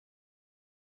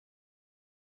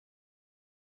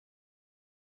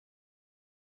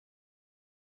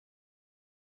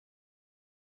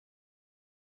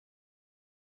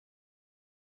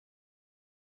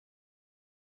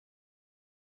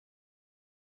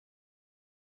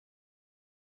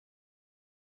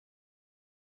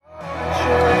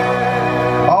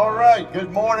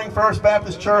Good morning, First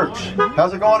Baptist Church.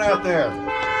 How's it going out there? All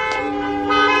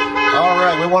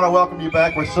right, we want to welcome you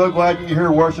back. We're so glad you're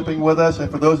here worshiping with us. And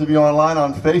for those of you online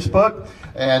on Facebook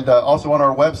and also on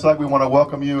our website, we want to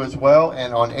welcome you as well.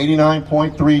 And on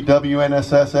 89.3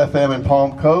 WNSS FM in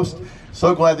Palm Coast.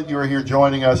 So glad that you are here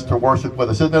joining us to worship with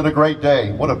us. Isn't it a great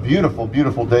day? What a beautiful,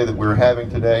 beautiful day that we're having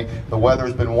today. The weather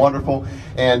has been wonderful,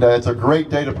 and it's a great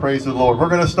day to praise the Lord. We're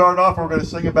going to start off, we're going to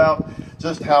sing about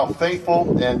just how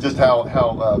faithful and just how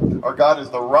our God is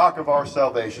the rock of our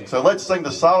salvation. So let's sing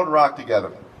the Solid Rock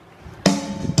together.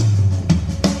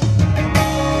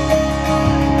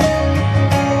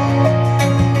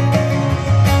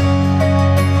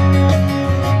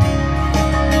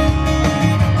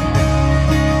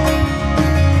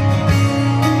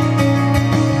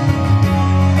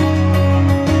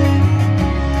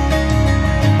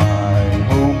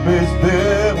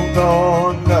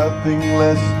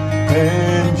 Less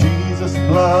than Jesus'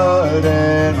 blood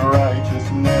and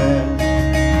righteousness.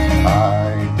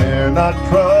 I dare not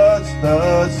trust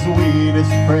the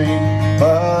sweetest frame,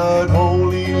 but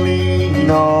wholly lean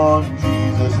on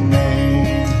Jesus'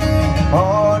 name.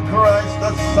 On Christ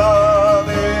the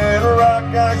solid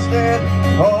rock I stand,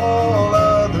 all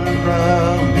other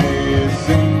ground is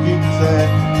sinking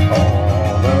sand.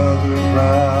 All other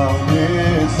ground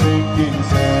is sinking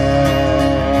sand.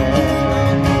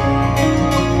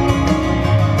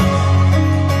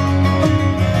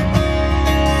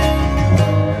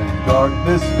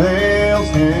 Darkness veils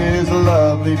his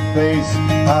lovely face,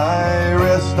 I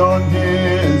rest on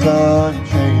his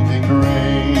unchanging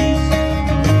grace.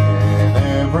 In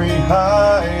every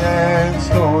high and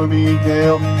stormy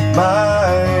gale, my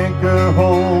anchor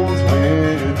holds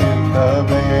within the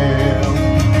veil.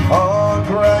 On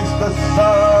Christ the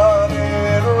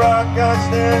solid rock I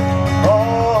stand,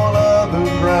 all other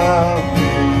ground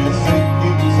is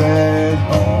sinking sand.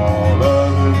 All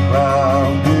other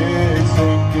ground is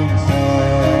sinking sand.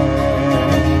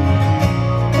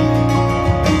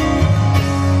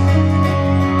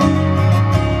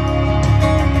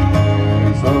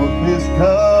 There's of his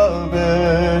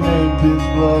covenant, his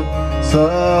blood,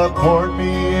 support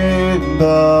me in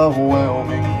the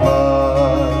whelming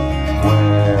flood.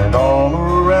 When all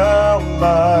around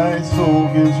my soul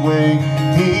gives way,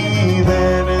 he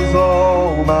then is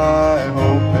all my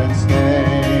hope and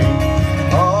stay.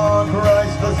 On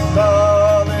Christ the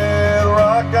solid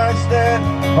rock I stand,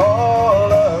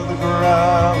 all other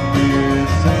ground is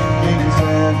sinking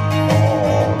sand.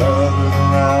 All other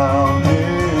ground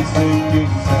is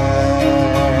sinking sand.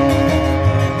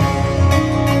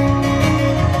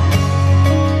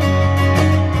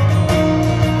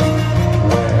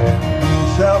 When he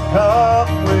shall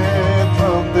come with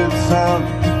trumpet sound,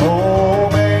 oh,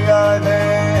 may I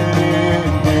then in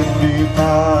him be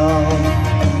found,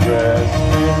 dressed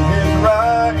in his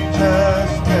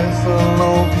righteousness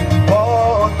alone,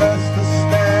 faultless to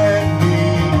stand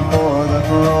before the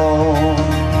throne.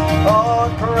 On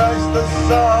Christ the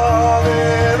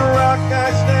solid rock I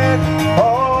stand,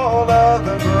 all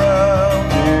other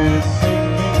ground is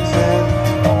sinking sand.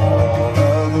 All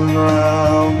other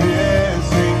ground is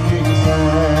sinking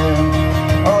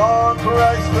sand. On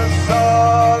Christ the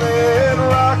solid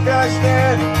rock I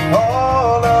stand,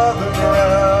 all other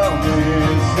ground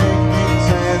is sinking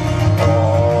sand.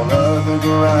 All other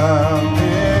ground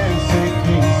is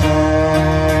sinking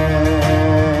sand.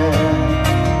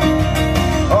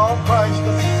 On Christ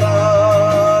the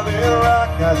solid rock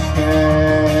I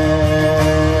stand.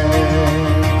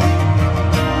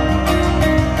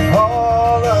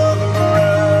 All other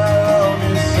ground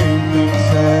is sinking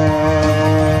sand.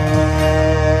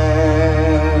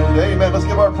 Amen. Let's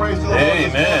give our praise to the Lord.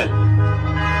 Amen.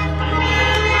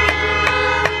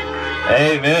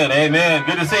 Amen. Amen.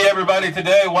 Good to see everybody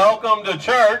today. Welcome to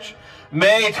church,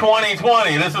 May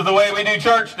 2020. This is the way we do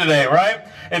church today, right?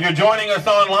 If you're joining us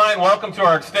online, welcome to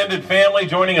our extended family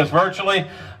joining us virtually.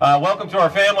 Welcome to our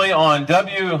family on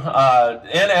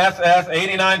WNSS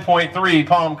 89.3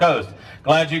 Palm Coast.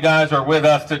 Glad you guys are with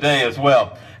us today as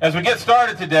well. As we get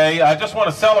started today, I just want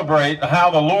to celebrate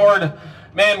how the Lord,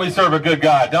 man, we serve a good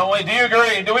God, don't we? Do you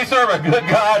agree? Do we serve a good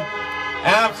God?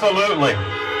 Absolutely.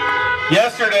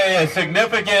 Yesterday, a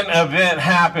significant event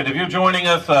happened. If you're joining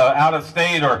us out of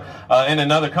state or in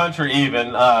another country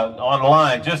even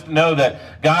online, just know that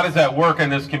God is at work in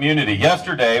this community.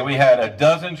 Yesterday, we had a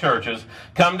dozen churches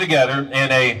come together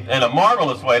in a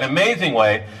marvelous way, an amazing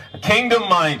way,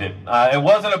 kingdom-minded. It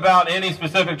wasn't about any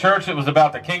specific church. It was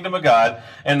about the kingdom of God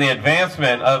and the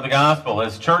advancement of the gospel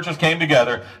as churches came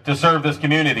together to serve this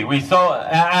community. We saw,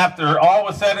 after all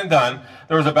was said and done,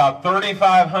 there was about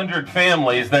 3,500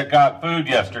 families that got food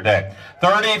yesterday.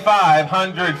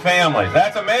 3,500 families.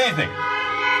 That's amazing.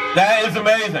 That is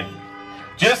amazing.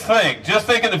 Just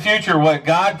think in the future what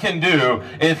God can do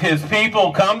if His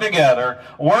people come together,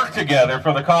 work together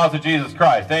for the cause of Jesus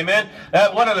Christ. Amen?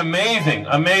 What an amazing,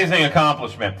 amazing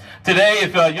accomplishment. Today,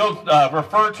 if you'll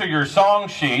refer to your song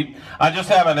sheet, I just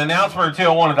have an announcement or two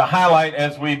I wanted to highlight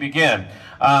as we begin.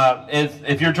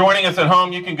 If you're joining us at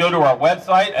home, you can go to our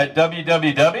website at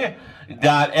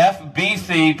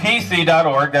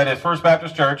www.fbcpc.org. That is First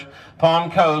Baptist Church,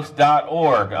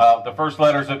 palmcoast.org. The first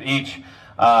letters of each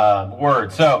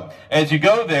word. So as you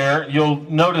go there, you'll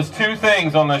notice two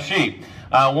things on the sheet.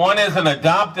 One is an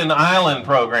Adopt an Island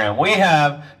program. We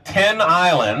have 10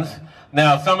 islands.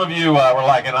 Now, some of you were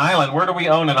like, an island? Where do we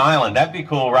own an island? That'd be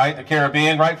cool, right? The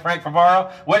Caribbean, right, Frank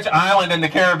Favaro? Which island in the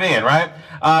Caribbean, right?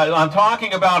 I'm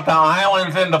talking about the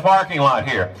islands in the parking lot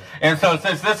here. And so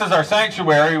since this is our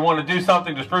sanctuary, we want to do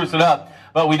something to spruce it up.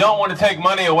 But we don't want to take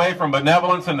money away from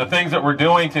benevolence and the things that we're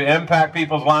doing to impact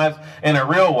people's lives in a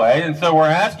real way. And so we're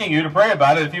asking you to pray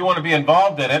about it if you want to be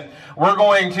involved in it. We're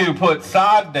going to put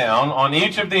sod down on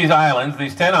each of these islands,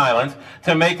 these 10 islands,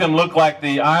 to make them look like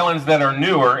the islands that are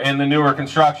newer in the newer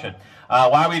construction.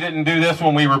 Why we didn't do this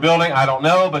when we were building, I don't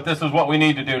know, but this is what we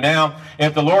need to do now.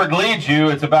 If the Lord leads you,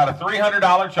 it's about a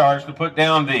 $300 charge to put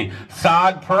down the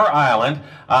sod per island,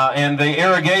 and the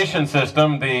irrigation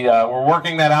system. We're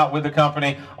working that out with the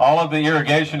company. All of the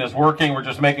irrigation is working. We're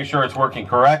just making sure it's working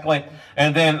correctly.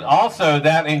 And then also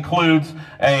that includes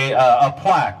a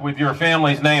plaque with your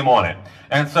family's name on it.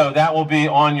 And so that will be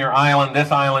on your island.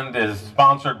 This island is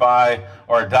sponsored by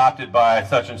or adopted by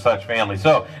such and such family.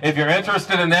 So if you're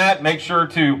interested in that, make sure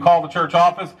to call the church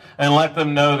office and let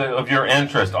them know of your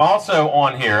interest. Also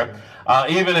on here,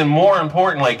 even and more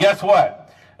importantly, guess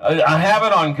what? I have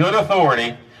it on good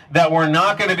authority that we're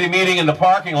not going to be meeting in the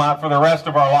parking lot for the rest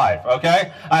of our life,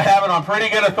 okay? I have it on pretty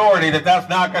good authority that that's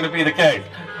not going to be the case,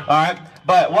 all right?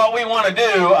 But what we want to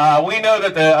do, we know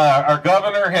that our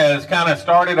governor has kind of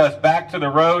started us back to the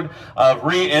road of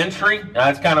re-entry.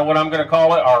 That's kind of what I'm going to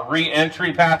call it, our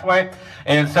re-entry pathway.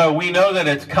 And so we know that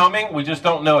it's coming. We just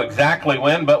don't know exactly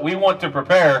when, but we want to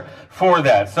prepare for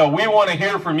that. So we want to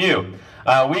hear from you.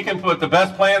 We can put the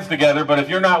best plans together, but if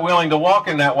you're not willing to walk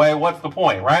in that way, what's the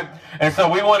point, right? And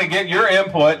so we want to get your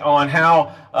input on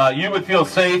how you would feel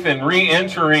safe in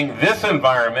re-entering this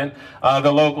environment,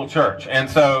 the local church. And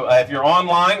so if you're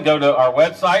online, go to our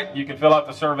website. You can fill out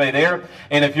the survey there.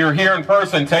 And if you're here in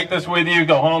person, take this with you.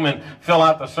 Go home and fill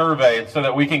out the survey so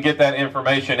that we can get that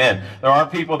information in. There are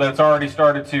people that's already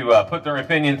started to put their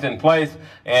opinions in place,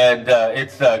 and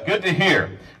it's good to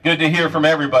hear. Good to hear from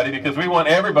everybody, because we want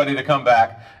everybody to come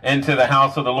back into the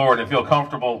house of the Lord and feel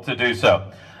comfortable to do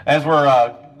so. As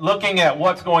we're looking at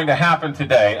what's going to happen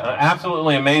today,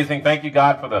 absolutely amazing. Thank you,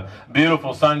 God, for the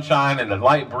beautiful sunshine and the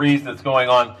light breeze that's going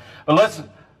on. But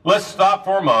let's stop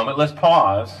for a moment. Let's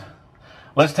pause.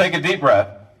 Let's take a deep breath.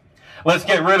 Let's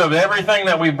get rid of everything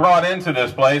that we brought into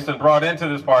this place and brought into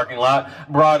this parking lot,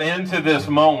 brought into this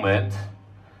moment,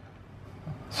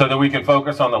 so that we can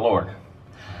focus on the Lord.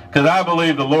 Because I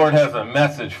believe the Lord has a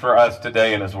message for us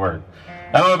today in His Word.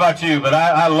 I don't know about you, but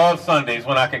I love Sundays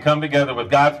when I can come together with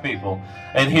God's people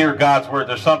and hear God's Word.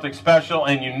 There's something special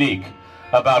and unique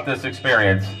about this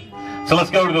experience. So let's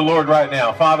go to the Lord right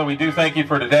now. Father, we do thank you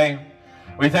for today.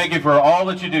 We thank you for all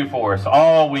that you do for us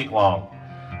all week long.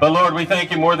 But Lord, we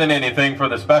thank you more than anything for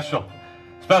the special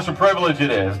privilege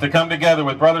it is to come together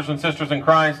with brothers and sisters in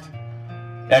Christ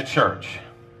at church.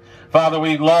 Father,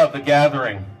 we love the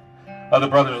gathering of the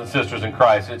brothers and sisters in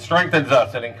Christ. It strengthens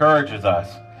us. It encourages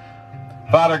us.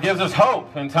 Father, gives us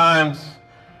hope in times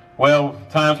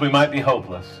we might be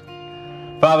hopeless.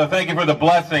 Father, thank you for the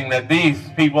blessing that these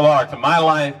people are to my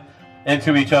life and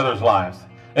to each other's lives.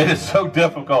 It is so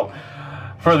difficult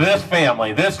for this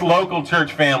family, this local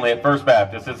church family at First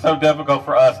Baptist. It's so difficult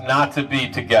for us not to be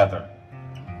together.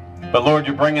 But Lord,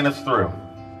 you're bringing us through.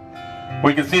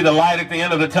 We can see the light at the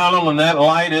end of the tunnel, and that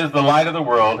light is the light of the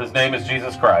world. His name is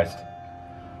Jesus Christ.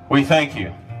 We thank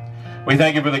you. We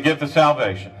thank you for the gift of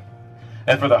salvation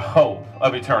and for the hope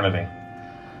of eternity.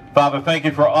 Father, thank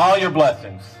you for all your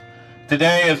blessings.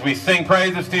 Today, as we sing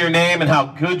praises to your name and how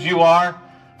good you are,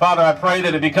 Father, I pray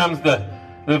that it becomes the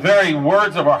very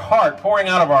words of our heart, pouring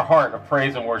out of our heart of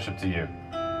praise and worship to you.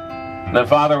 And then,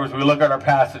 Father, as we look at our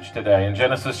passage today in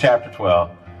Genesis chapter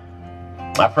 12,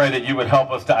 I pray that you would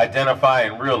help us to identify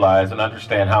and realize and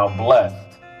understand how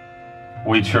blessed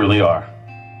we truly are.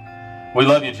 We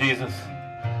love you, Jesus.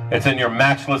 It's in your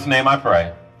matchless name I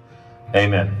pray.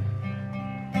 Amen.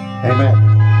 Amen.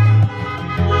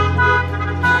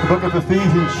 book of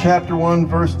Ephesians chapter 1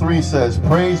 verse 3 says,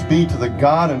 "Praise be to the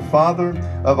God and Father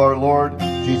of our Lord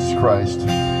Jesus Christ,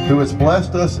 who has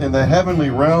blessed us in the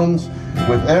heavenly realms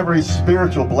with every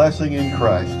spiritual blessing in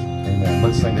Christ." Amen.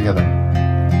 Let's sing together.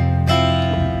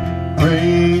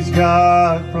 Praise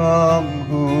God from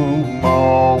whom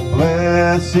all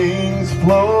blessings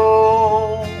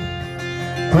flow.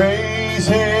 Praise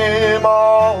Him,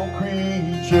 all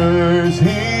creatures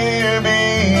here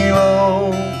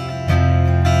below.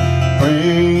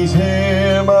 Praise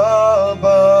Him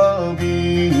above,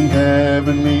 ye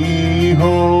heavenly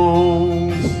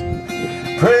hosts.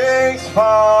 Praise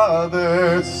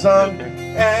Father, Son,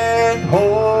 and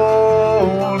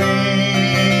Holy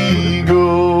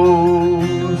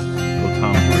Ghost.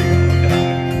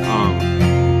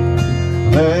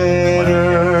 Let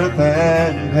earth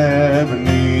and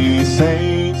heavenly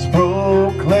saints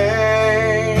proclaim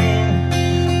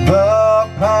the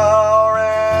power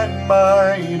and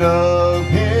might of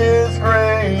His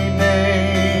great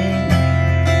name.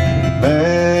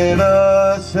 Let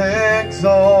us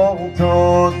exalt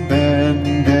on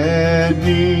bended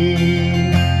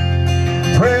knee.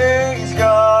 Praise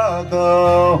God,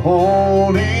 the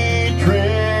Holy Trinity.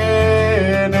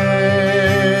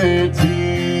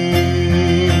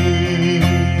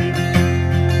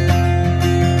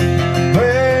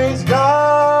 Praise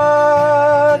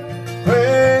God,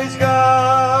 praise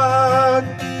God,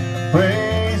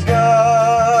 praise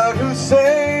God who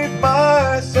saved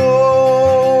my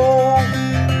soul.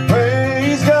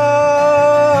 Praise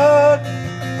God,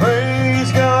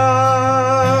 praise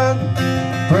God,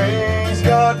 praise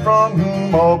God from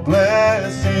whom all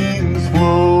blessings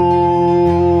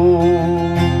flow.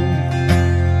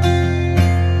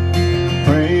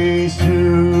 Praise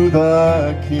to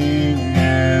the King,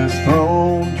 His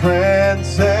throne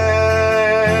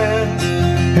transcends,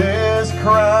 His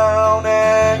crown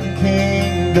and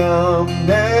kingdom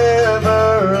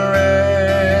never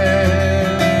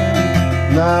ends.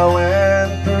 Now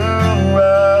and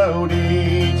throughout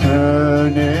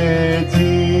eternity,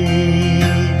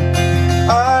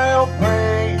 I'll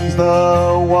praise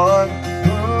the one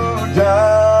who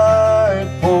died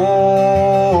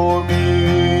for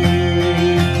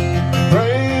me.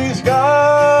 Praise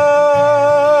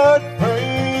God,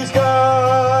 praise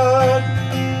God,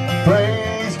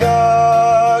 praise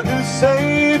God who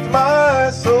saved my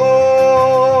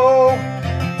soul.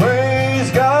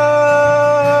 Praise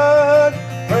God,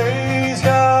 praise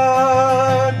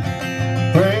God,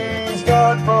 praise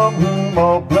God from whom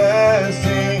all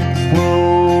blessings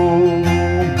flow.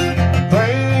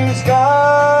 Praise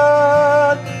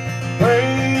God,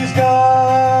 praise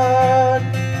God,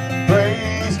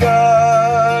 praise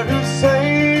God who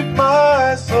saved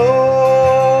my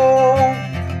soul.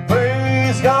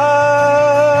 Praise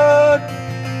God,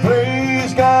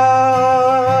 praise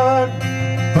God,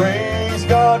 praise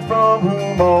God from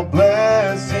whom all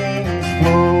blessings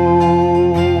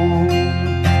flow.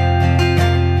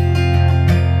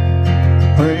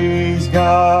 Praise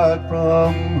God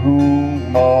from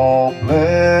whom all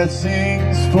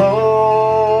blessings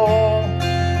flow.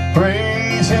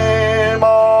 Praise Him,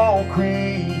 all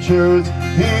creatures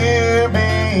here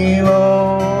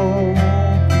below.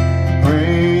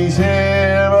 Praise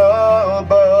Him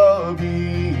above,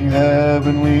 ye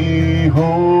heavenly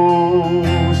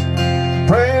hosts.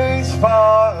 Praise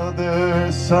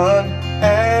Father, Son,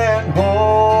 and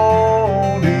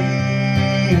Holy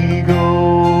Ghost.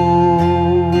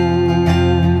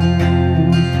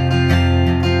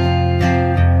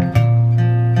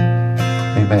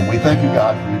 Amen. We thank you,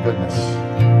 God, for your goodness.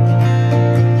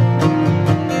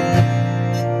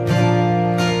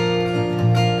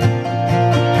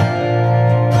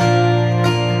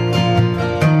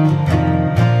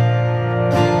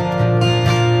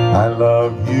 I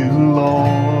love you,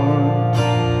 Lord.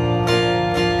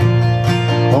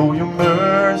 Oh, your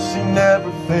mercy never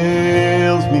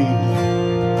fails me.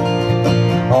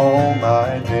 All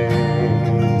my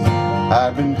days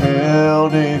I've been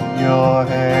held in your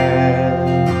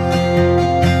hands.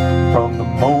 From the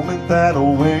moment that I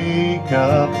wake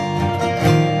up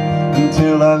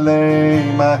until I lay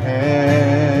my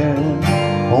head,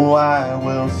 oh, I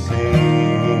will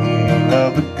sing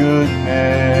of the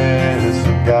goodness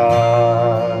of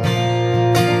God.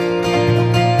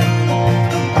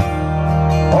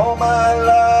 All my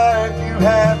life you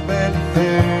have been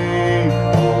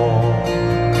faithful.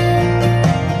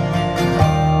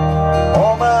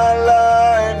 All my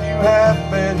life you have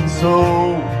been so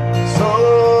good.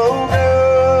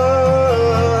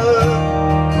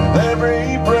 With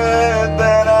every breath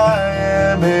that I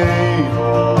am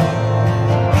able,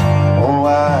 oh,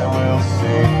 I will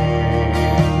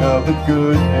sing of the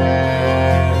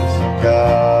goodness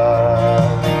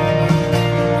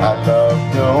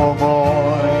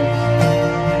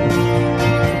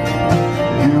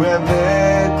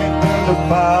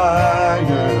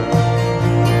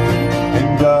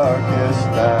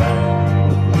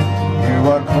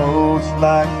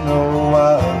like no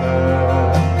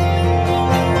other.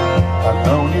 I've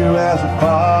known you as a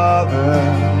father,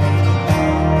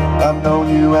 I've known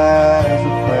you as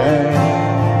a friend,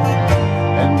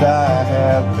 and I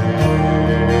have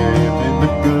lived in the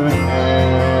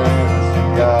goodness of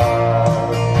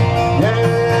God.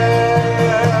 Yeah,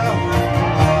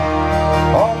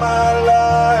 all my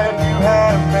life you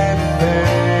have been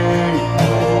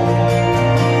faithful.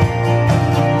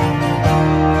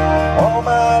 All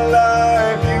my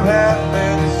life you have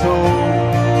been so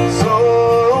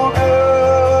good.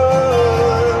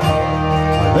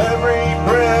 With every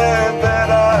breath that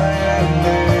I am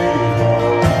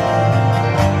able,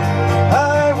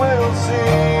 I will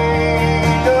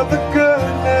sing of the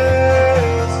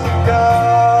goodness of God.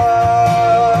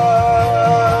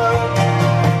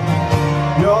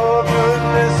 Your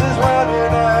goodness is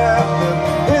running after,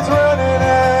 it's running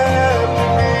after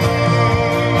me.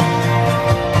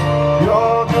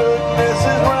 Your goodness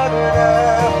is running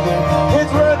after,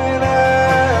 it's running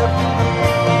after me.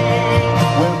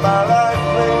 With my life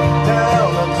laid down,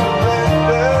 I'm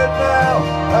surrendered now.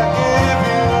 I give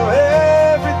you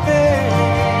everything.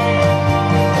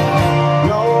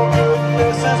 Your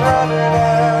goodness is running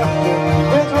after,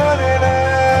 it's running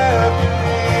after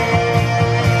me.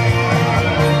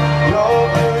 Your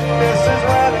goodness is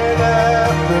running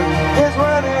after, it's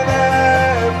running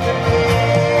after me.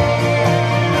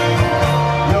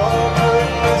 Your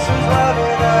goodness is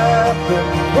running after,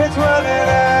 it's running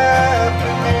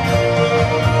after me.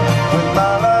 With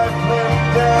my life laid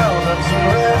down, I'm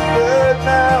surrendered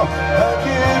now. I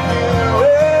give you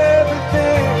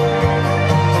everything.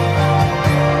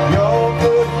 Your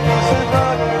goodness is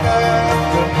running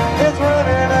after, it's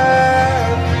running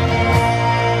after me.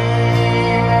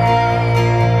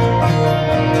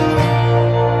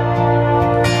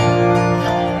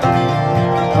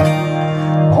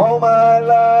 All my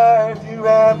life you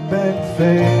have been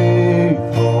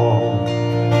faithful.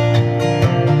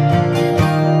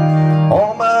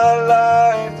 All my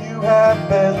life you have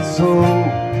been so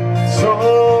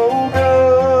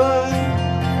good.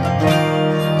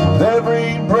 With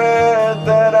every breath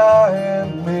that I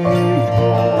am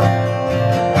able,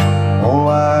 oh,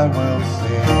 I will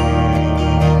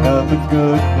sing of the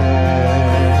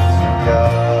goodness of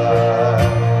God.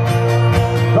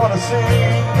 Gonna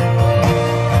sing,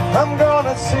 I'm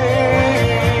gonna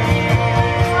sing.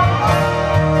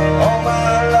 All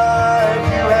my life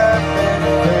you have been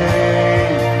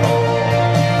faithful.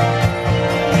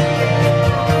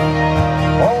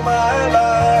 All my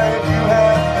life you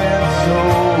have been so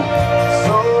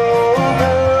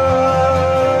good.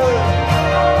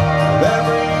 With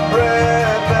every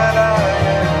breath that I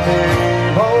am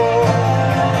able,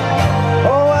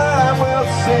 oh, I will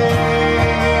sing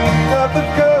of the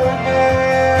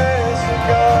goodness of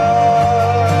God.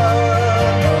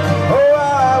 Oh,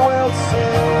 I will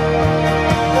sing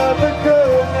of the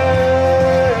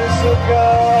goodness of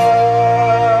God.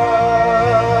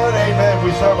 Amen.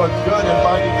 We serve a good and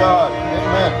mighty God.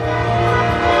 Amen.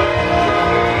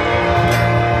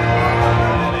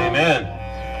 Amen.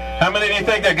 How many of you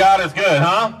think that God is good,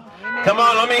 huh? Come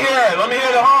on, let me hear it. Let me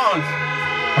hear the horns.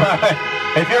 All right.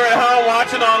 If you're at home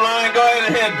watching online, go ahead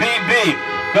and hit beep beep.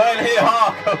 Go ahead and hit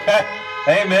honk, okay?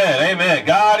 Amen, amen.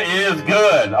 God is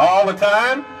good all the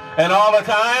time, and all the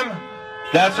time,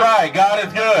 that's right, God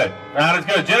is good. God is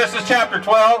good. Genesis chapter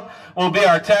 12 will be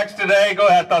our text today. Go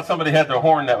ahead. I thought somebody had their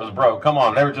horn that was broke. Come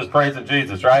on, they were just praising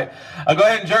Jesus, right? Go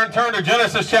ahead and turn to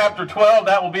Genesis chapter 12.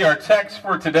 That will be our text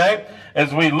for today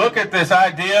as we look at this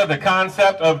idea, the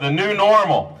concept of the new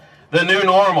normal. The new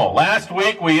normal. Last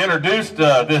week we introduced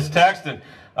this text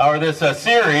or this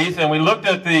series, and we looked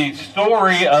at the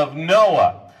story of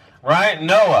Noah. Right?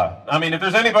 Noah. I mean, if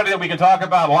there's anybody that we can talk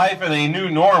about life in a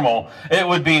new normal, it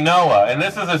would be Noah. And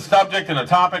this is a subject and a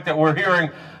topic that we're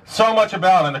hearing so much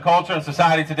about in the culture and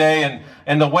society today,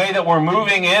 and the way that we're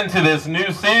moving into this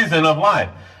new season of life.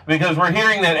 Because we're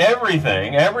hearing that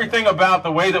everything about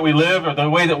the way that we live or the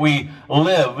way that we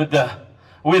live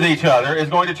with each other is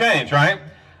going to change, right?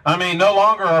 I mean, no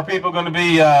longer are people going to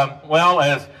be,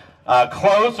 as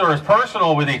close or as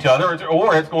personal with each other,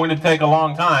 or it's going to take a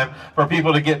long time for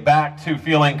people to get back to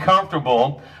feeling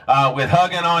comfortable with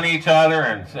hugging on each other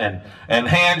and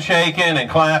handshaking and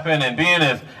clapping and being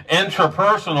as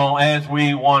intrapersonal as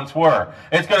we once were.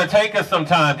 It's going to take us some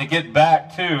time to get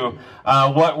back to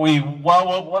what we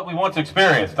once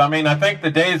experienced. I mean, I think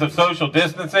the days of social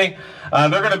distancing, they're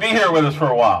going to be here with us for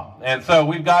a while. And so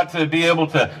we've got to be able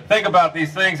to think about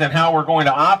these things and how we're going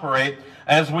to operate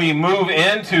as we move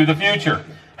into the future.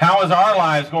 How is our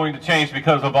lives going to change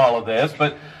because of all of this?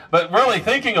 But But really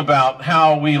thinking about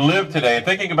how we live today, and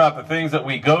thinking about the things that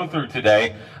we go through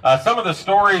today, some of the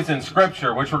stories in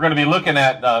Scripture, which we're going to be looking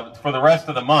at for the rest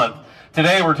of the month.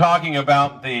 Today we're talking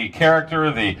about the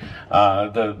character,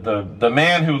 the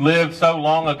man who lived so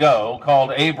long ago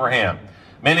called Abraham.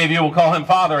 Many of you will call him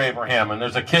Father Abraham, and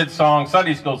there's a kid's song,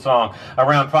 Sunday school song,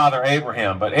 around Father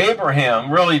Abraham. But Abraham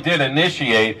really did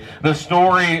initiate the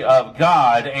story of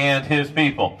God and his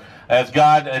people. As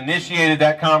God initiated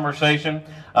that conversation,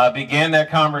 began that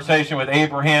conversation with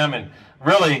Abraham, and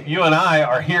really, you and I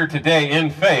are here today in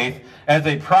faith as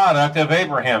a product of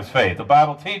Abraham's faith. The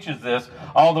Bible teaches this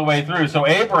all the way through. So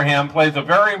Abraham plays a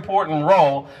very important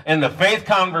role in the faith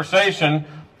conversation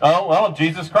of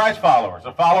Jesus Christ followers,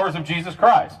 or followers of Jesus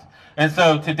Christ. And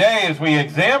so today, as we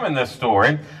examine this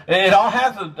story, it all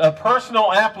has a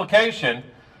personal application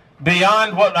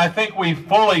beyond what I think we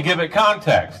fully give it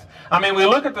context. I mean, we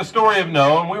look at the story of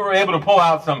Noah, and we were able to pull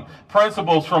out some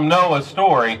principles from Noah's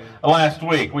story last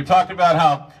week. We talked about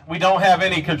how we don't have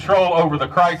any control over the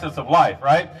crisis of life,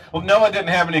 right? Well, Noah didn't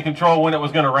have any control when it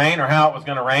was going to rain or how it was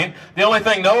going to rain. The only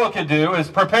thing Noah could do is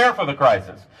prepare for the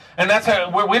crisis. And that's how,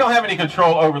 we don't have any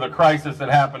control over the crisis that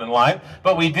happened in life,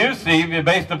 but we do see,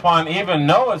 based upon even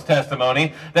Noah's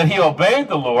testimony, that he obeyed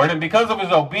the Lord, and because of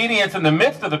his obedience in the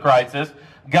midst of the crisis,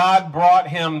 God brought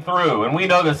him through. And we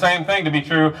know the same thing to be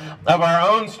true of our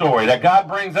own story, that God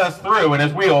brings us through, and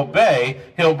as we obey,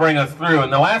 he'll bring us through.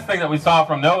 And the last thing that we saw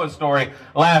from Noah's story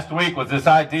last week was this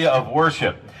idea of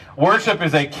worship. Worship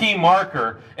is a key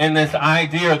marker in this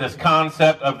idea, this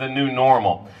concept of the new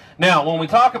normal. Now, when we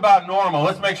talk about normal,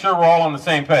 let's make sure we're all on the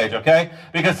same page, okay?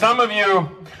 Because some of you,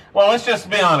 well, let's just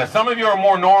be honest. Some of you are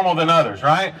more normal than others,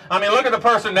 right? I mean, look at the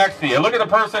person next to you. Look at the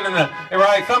person in the,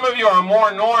 right? Some of you are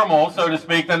more normal, so to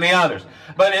speak, than the others.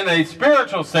 But in a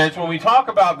spiritual sense, when we talk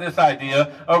about this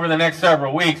idea over the next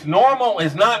several weeks, normal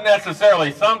is not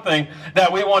necessarily something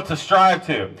that we want to strive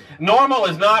to. Normal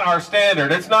is not our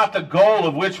standard. It's not the goal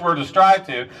of which we're to strive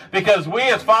to, because we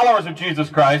as followers of Jesus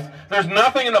Christ, there's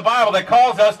nothing in the Bible that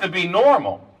calls us to be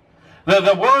normal.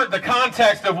 The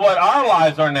context of what our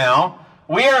lives are now,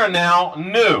 we are now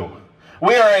new.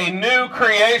 We are a new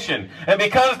creation. And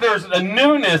because there's a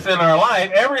newness in our life,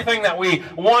 everything that we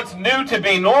once knew to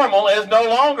be normal is no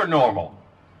longer normal.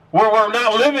 We're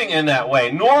not living in that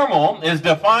way. Normal is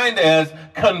defined as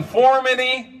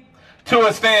conformity to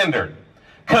a standard,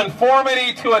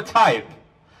 conformity to a type,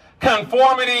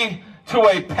 conformity to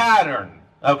a pattern.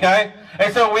 Okay?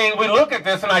 And so we look at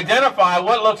this and identify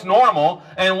what looks normal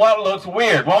and what looks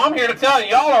weird. Well, I'm here to tell you,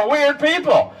 y'all are weird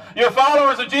people. You're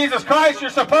followers of Jesus Christ. You're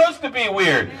supposed to be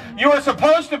weird. You are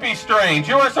supposed to be strange.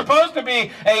 You are supposed to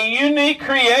be a unique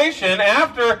creation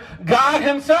after God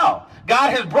himself. God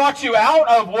has brought you out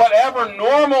of whatever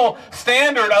normal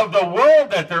standard of the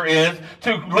world that there is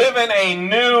to live in a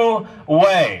new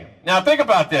way. Now think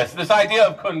about this idea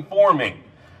of conforming,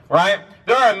 right?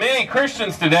 There are many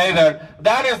Christians today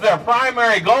that is their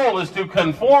primary goal, is to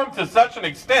conform to such an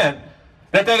extent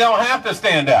that they don't have to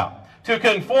stand out. To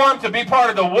conform, to be part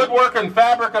of the woodwork and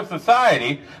fabric of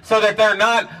society, so that they're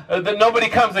not, that nobody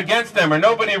comes against them, or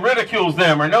nobody ridicules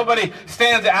them, or nobody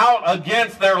stands out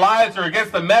against their lives or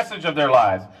against the message of their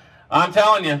lives. I'm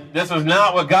telling you, this is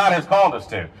not what God has called us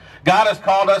to. God has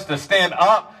called us to stand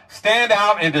up, stand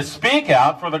out, and to speak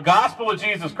out for the gospel of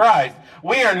Jesus Christ.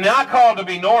 We are not called to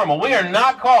be normal. We are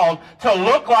not called to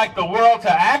look like the world,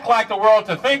 to act like the world,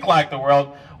 to think like the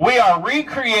world. We are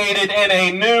recreated in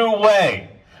a new way.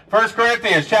 1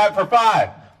 Corinthians chapter 5,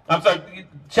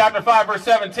 verse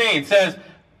 17 says,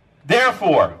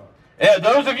 therefore,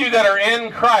 those of you that are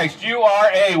in Christ, you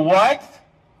are a what?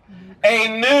 A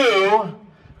new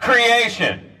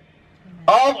creation.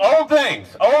 Old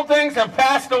things have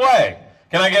passed away.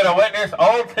 Can I get a witness?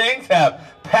 Old things have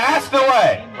passed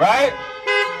away, right?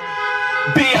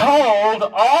 Behold,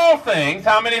 all things,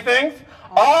 how many things?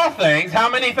 All things, how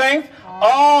many things?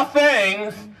 All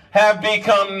things have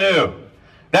become new.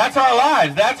 That's our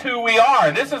lives. That's who we are.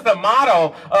 This is the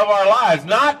motto of our lives.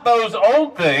 Not those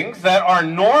old things that are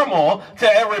normal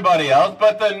to everybody else,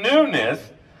 but the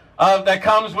newness that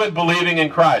comes with believing in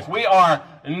Christ. We are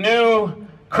new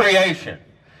creation.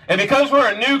 And because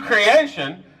we're a new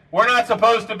creation, we're not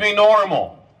supposed to be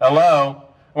normal. Hello?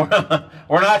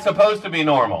 We're not supposed to be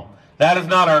normal. That is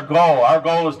not our goal. Our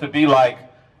goal is to be like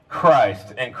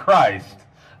Christ. And Christ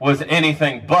was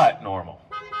anything but normal.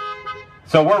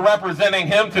 So we're representing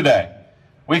him today.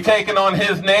 We've taken on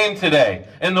his name today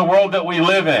in the world that we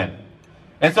live in.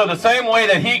 And so the same way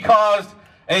that he caused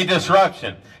a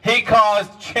disruption, he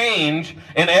caused change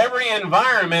in every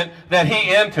environment that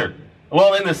he entered.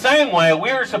 Well, in the same way,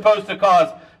 we are supposed to cause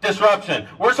disruption.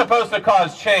 We're supposed to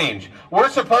cause change. We're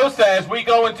supposed to, as we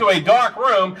go into a dark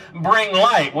room, bring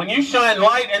light. When you shine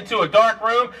light into a dark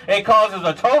room, it causes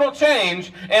a total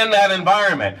change in that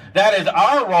environment. That is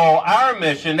our role, our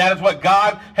mission. That is what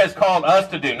God has called us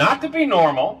to do. Not to be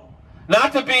normal,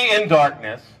 not to be in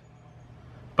darkness,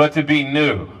 but to be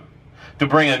new. To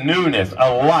bring a newness,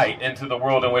 a light into the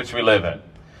world in which we live in.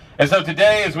 And so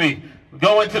today, as we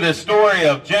go into this story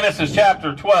of Genesis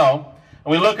chapter 12,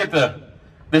 and we look at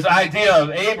this idea of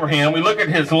Abraham, we look at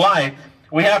his life,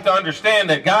 we have to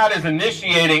understand that God is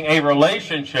initiating a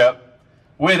relationship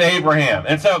with Abraham.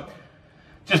 And so,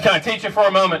 just kind of teach it for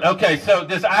a moment. Okay, so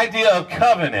this idea of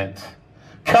covenant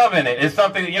is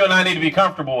something that you and I need to be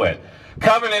comfortable with.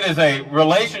 Covenant is a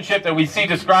relationship that we see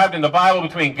described in the Bible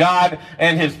between God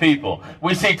and his people.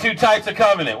 We see two types of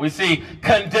covenant. We see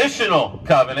conditional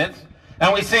covenants,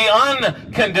 and we see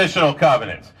unconditional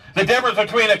covenants. The difference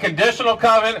between a conditional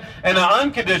covenant and an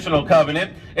unconditional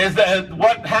covenant is that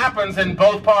what happens in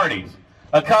both parties.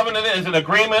 A covenant is an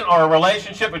agreement or a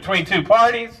relationship between two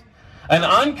parties. An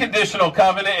unconditional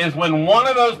covenant is when one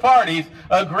of those parties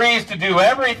agrees to do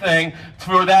everything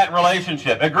for that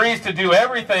relationship, agrees to do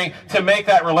everything to make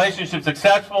that relationship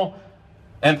successful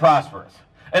and prosperous.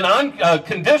 An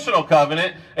unconditional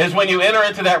covenant is when you enter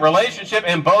into that relationship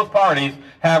and both parties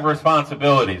have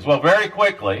responsibilities. Well, very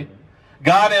quickly,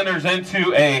 God enters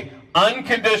into an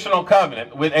unconditional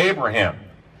covenant with Abraham.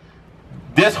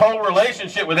 This whole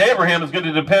relationship with Abraham is going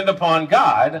to depend upon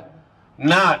God,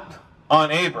 not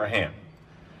on Abraham.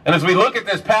 And as we look at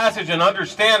this passage and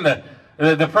understand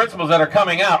the principles that are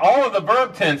coming out, all of the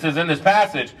verb tenses in this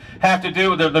passage have to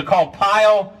do with, they're called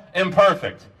pile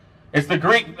imperfect. It's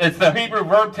the Hebrew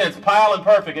verb tense, pile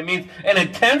imperfect. It means an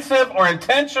intensive or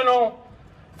intentional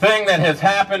thing that has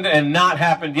happened and not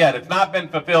happened yet. It's not been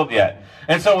fulfilled yet.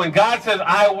 And so when God says,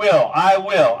 I will, I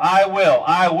will, I will,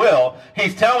 I will,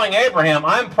 he's telling Abraham,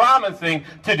 I'm promising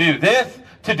to do this,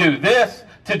 to do this,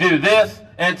 to do this,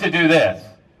 and to do this.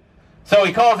 So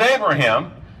he calls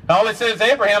Abraham. All he says,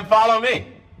 Abraham, follow me.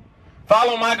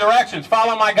 Follow my directions.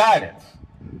 Follow my guidance.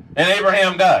 And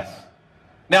Abraham does.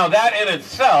 Now that in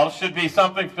itself should be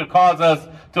something to cause us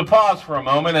to pause for a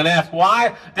moment and ask,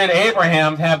 why did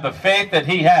Abraham have the faith that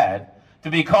he had to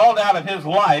be called out of his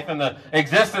life and the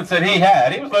existence that he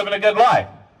had? He was living a good life.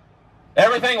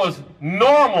 Everything was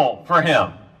normal for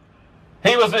him.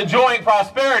 He was enjoying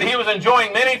prosperity. He was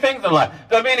enjoying many things in life.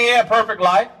 Doesn't mean he had a perfect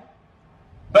life.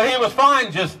 But he was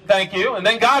fine, just thank you. And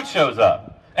then God shows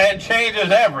up and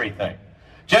changes everything.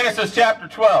 Genesis chapter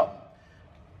 12,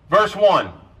 verse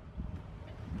 1.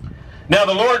 Now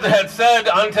the Lord had said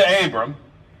unto Abram,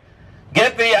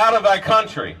 get thee out of thy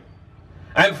country,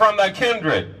 and from thy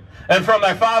kindred, and from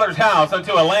thy father's house,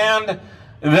 unto a land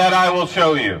that I will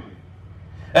show you.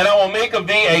 And I will make of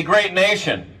thee a great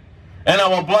nation, and I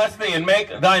will bless thee and make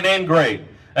thy name great,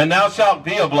 and thou shalt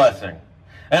be a blessing.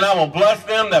 And I will bless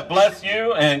them that bless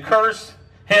you, and curse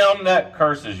him that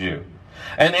curses you.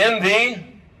 And in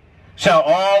thee shall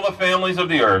all the families of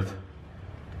the earth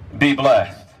be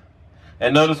blessed.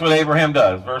 And notice what Abraham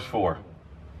does, verse 4.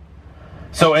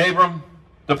 So Abram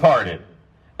departed,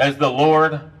 as the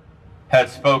Lord had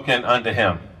spoken unto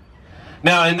him.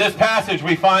 Now in this passage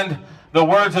we find the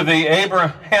words of the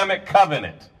Abrahamic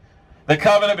covenant. The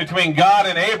covenant between God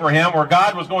and Abraham, where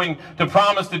God was going to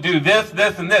promise to do this,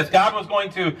 this, and this. God was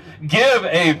going to give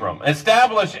Abram,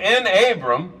 establish in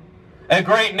Abram a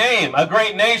great name, a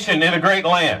great nation, in a great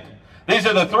land. These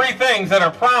are the three things that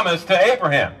are promised to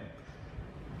Abraham.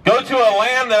 Go to a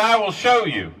land that I will show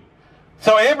you.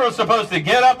 So Abram's supposed to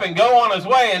get up and go on his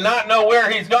way and not know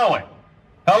where he's going.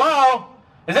 Hello?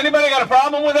 Has anybody got a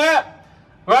problem with that?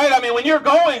 Right? I mean, when you're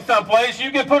going someplace,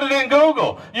 you can put it in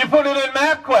Google. You put it in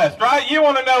MapQuest, right? You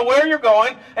want to know where you're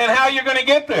going and how you're going to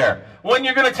get there. When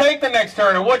you're going to take the next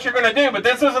turn and what you're going to do. But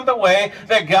this isn't the way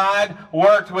that God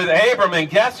worked with Abram. And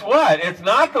guess what? It's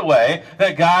not the way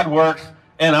that God works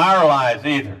in our lives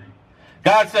either.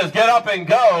 God says, get up and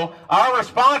go. Our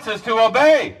response is to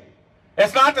obey.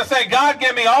 It's not to say, God,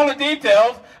 give me all the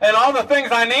details and all the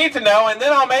things I need to know, and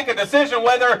then I'll make a decision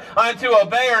whether I'm to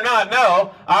obey or not.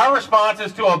 No, our response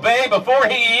is to obey before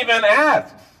he even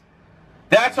asks.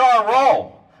 That's our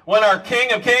role. When our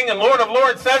King of Kings and Lord of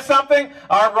Lords says something,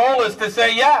 our role is to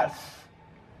say yes,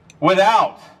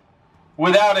 without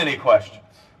any questions.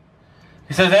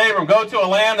 He says, Abram, go to a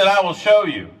land that I will show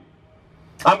you.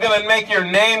 I'm going to make your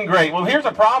name great. Well, here's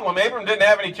a problem. Abram didn't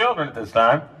have any children at this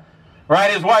time.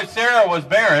 Right? His wife Sarah was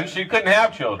barren. She couldn't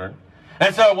have children.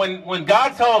 And so when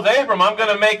God tells Abram, I'm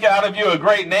going to make out of you a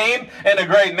great name and a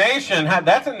great nation,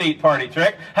 that's a neat party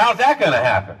trick. How's that going to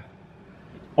happen?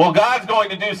 Well, God's going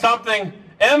to do something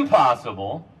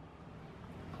impossible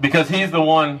because he's the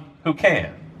one who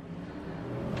can.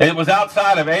 It was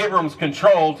outside of Abram's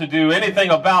control to do anything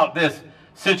about this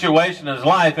situation in his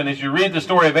life. And as you read the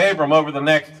story of Abram over the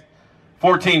next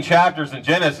 14 chapters in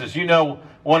Genesis, you know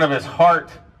one of his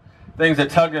things that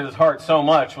tugged at his heart so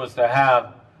much was to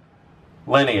have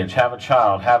lineage, have a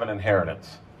child, have an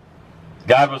inheritance.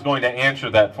 God was going to answer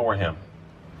that for him.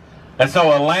 And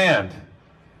so a land,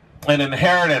 an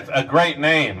inheritance, a great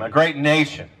name, a great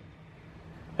nation.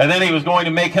 And then he was going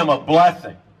to make him a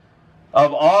blessing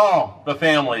of all the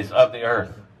families of the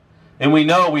earth. And we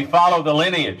know, we follow the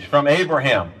lineage from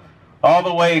Abraham all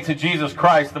the way to Jesus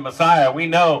Christ, the Messiah. We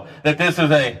know that this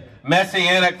is a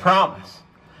messianic promise,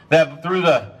 that through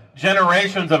the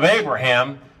generations of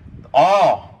Abraham,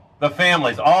 all the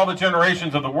families, all the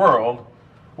generations of the world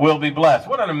will be blessed.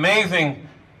 What an amazing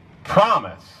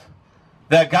promise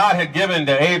that God had given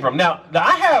to Abram. Now,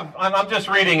 I'm just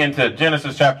reading into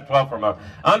Genesis chapter 12 for a moment.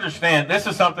 Understand, this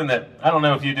is something that, I don't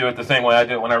know if you do it the same way I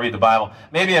do it when I read the Bible.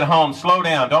 Maybe at home, slow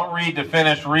down. Don't read to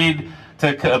finish. Read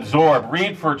to absorb.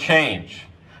 Read for change.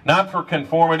 Not for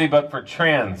conformity, but for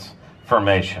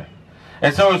transformation.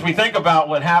 And so as we think about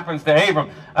what happens to Abram,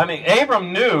 I mean,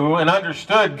 Abram knew and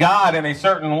understood God in a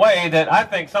certain way that I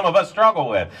think some of us struggle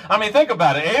with. I mean, think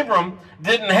about it. Abram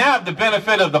didn't have the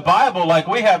benefit of the Bible like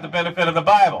we have the benefit of the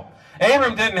Bible.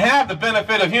 Abram didn't have the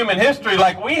benefit of human history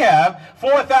like we have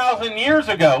 4,000 years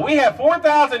ago. We have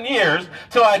 4,000 years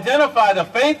to identify the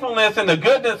faithfulness and the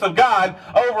goodness of God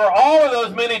over all of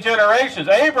those many generations.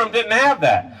 Abram didn't have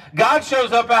that. God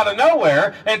shows up out of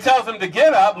nowhere and tells him to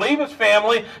get up, leave his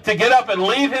family, to get up and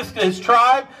leave his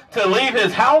tribe, to leave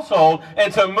his household,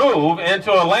 and to move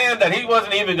into a land that he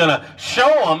wasn't even going to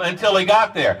show him until he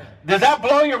got there. Does that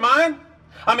blow your mind?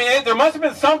 I mean, there must have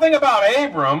been something about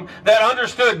Abram that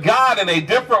understood God in a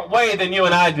different way than you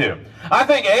and I do. I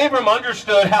think Abram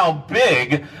understood how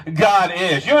big God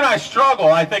is. You and I struggle,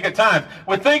 I think, at times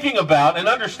with thinking about and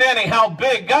understanding how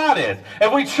big God is.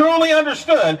 If we truly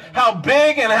understood how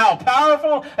big and how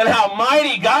powerful and how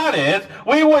mighty God is,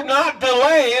 we would not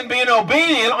delay in being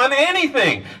obedient on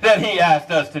anything that he asked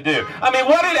us to do. I mean,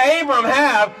 what did Abram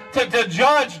have to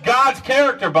judge God's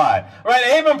character by?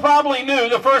 Right? Abram probably knew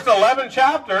the first 11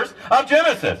 chapters of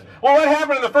Genesis. Well, what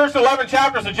happened in the first 11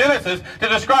 chapters of Genesis to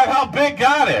describe how big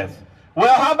God is?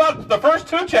 Well, how about the first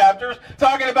 2 chapters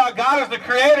talking about God as the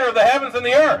creator of the heavens and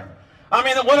the earth? I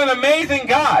mean, what an amazing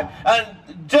God.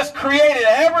 Just created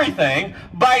everything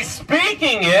by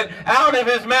speaking it out of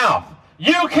his mouth.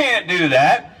 You can't do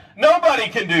that. Nobody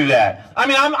can do that. I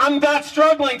mean, I'm not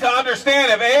struggling to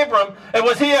understand if Abram,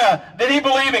 did he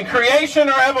believe in creation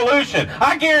or evolution?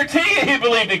 I guarantee you he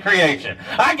believed in creation.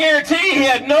 I guarantee he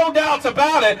had no doubts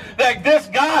about it that this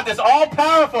God, this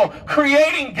all-powerful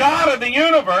creating God of the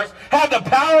universe, had the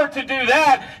power to do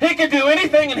that. He could do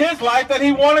anything in his life that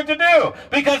he wanted to do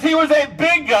because he was a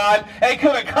big God and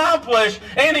could accomplish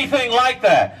anything like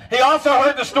that. He also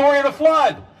heard the story of the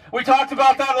flood. We talked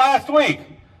about that last week.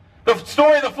 The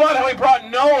story of the flood, how he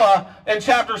brought Noah in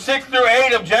chapter 6 through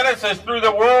 8 of Genesis through the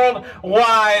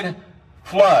worldwide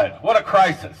flood. What a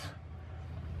crisis.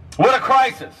 What a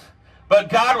crisis. But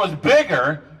God was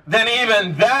bigger than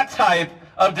even that type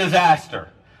of disaster.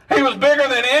 He was bigger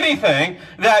than anything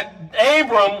that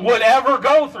Abram would ever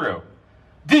go through.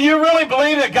 Do you really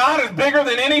believe that God is bigger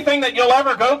than anything that you'll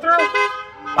ever go through?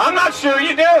 I'm not sure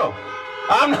you do.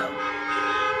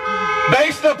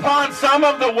 Based upon some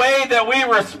of the way that we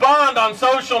respond on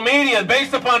social media,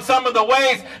 based upon some of the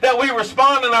ways that we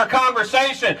respond in our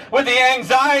conversation, with the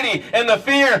anxiety and the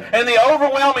fear and the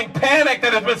overwhelming panic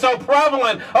that has been so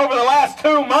prevalent over the last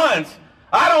 2 months,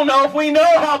 I don't know if we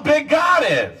know how big God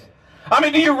is. I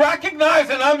mean, do you recognize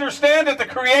and understand that the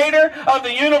creator of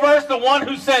the universe, the one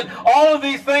who set all of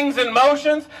these things in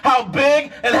motion, how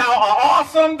big and how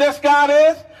awesome this God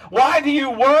is? Why do you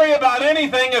worry about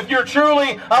anything if you're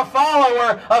truly a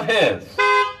follower of his?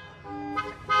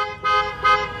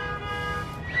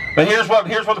 But here's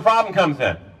where the problem comes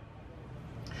in.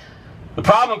 The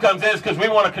problem comes in because we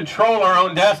want to control our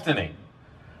own destiny.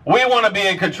 We want to be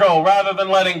in control rather than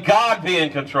letting God be in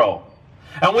control.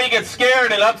 And we get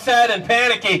scared and upset and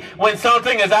panicky when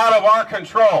something is out of our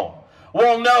control.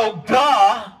 Well, no,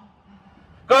 duh.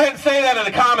 Go ahead and say that in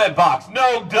the comment box.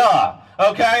 No, duh.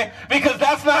 Okay? Because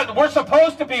we're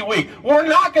supposed to be weak. We're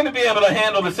not going to be able to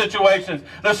handle the situations,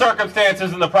 the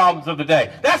circumstances, and the problems of the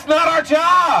day. That's not our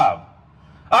job.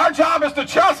 Our job is to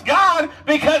trust God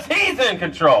because he's in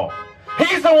control.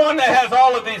 He's the one that has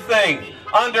all of these things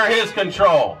under his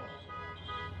control.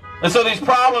 And so these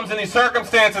problems and these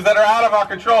circumstances that are out of our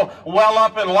control well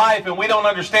up in life, and we don't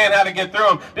understand how to get through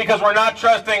them because we're not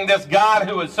trusting this God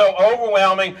who is so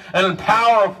overwhelming and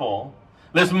powerful,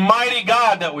 this mighty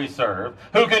God that we serve,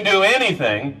 who can do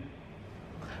anything.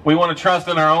 We want to trust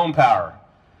in our own power.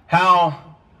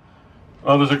 How?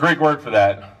 Well, there's a Greek word for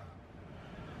that.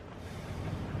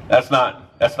 That's not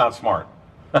smart.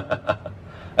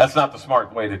 That's not the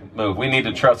smart way to move. We need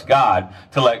to trust God,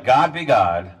 to let God be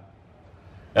God,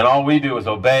 and all we do is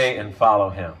obey and follow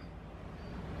him.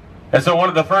 And so one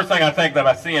of the first things I think that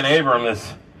I see in Abram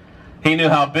is he knew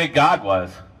how big God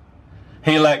was.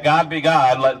 He let God be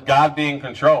God, let God be in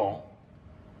control,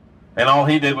 and all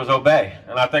he did was obey.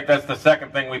 And I think that's the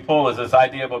second thing we pull is this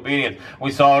idea of obedience.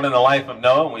 We saw it in the life of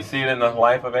Noah, and we see it in the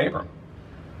life of Abram.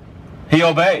 He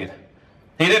obeyed.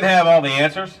 He didn't have all the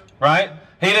answers, right?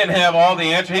 He didn't have all the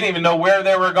answers. He didn't even know where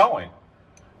they were going.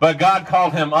 But God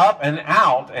called him up and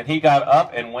out, and he got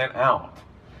up and went out.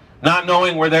 Not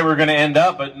knowing where they were going to end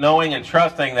up, but knowing and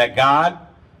trusting that God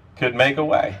could make a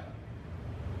way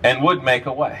and would make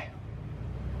a way.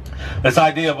 This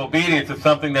idea of obedience is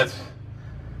something that's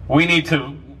we need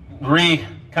to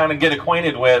kind of get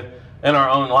acquainted with in our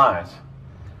own lives.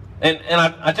 And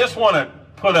I just want to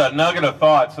put a nugget of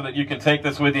thought so that you can take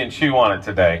this with you and chew on it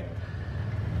today.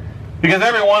 Because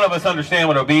every one of us understand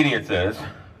what obedience is.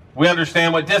 We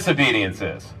understand what disobedience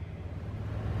is.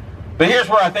 But here's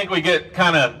where I think we get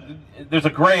there's a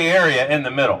gray area in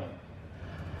the middle.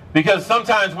 Because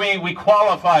sometimes we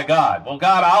qualify God. Well,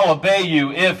 God, I'll obey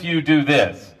you if you do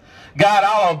this. God,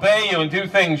 I'll obey you and do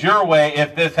things your way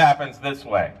if this happens this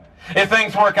way. If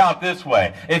things work out this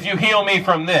way. If you heal me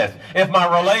from this. If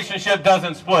my relationship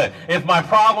doesn't split. If my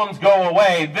problems go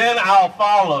away, then I'll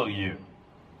follow you.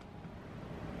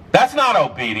 That's not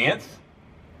obedience.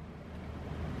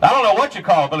 I don't know what you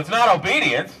call it, but it's not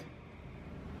obedience.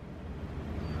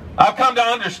 I've come to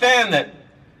understand that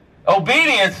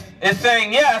obedience is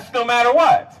saying yes no matter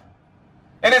what.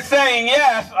 And it's saying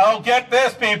yes, I'll get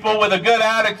this, people, with a good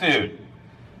attitude.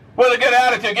 With a good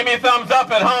attitude. Give me a thumbs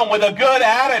up at home with a good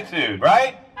attitude,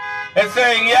 right? It's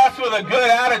saying yes with a good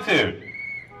attitude.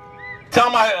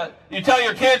 You tell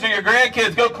your kids or your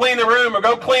grandkids, go clean the room or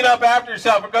go clean up after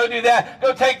yourself or go do that.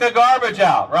 Go take the garbage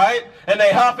out, right? And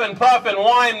they huff and puff and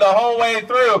whine the whole way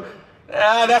through.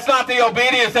 That's not the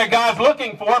obedience that God's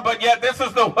looking for, but yet this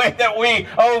is the way that we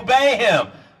obey him.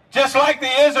 Just like the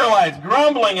Israelites,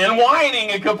 grumbling and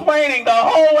whining and complaining the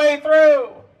whole way through.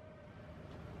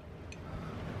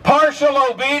 Partial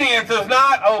obedience is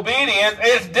not obedience,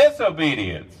 it's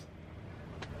disobedience.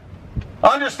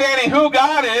 Understanding who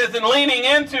God is and leaning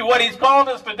into what he's called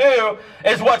us to do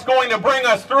is what's going to bring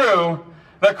us through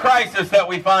the crisis that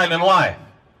we find in life.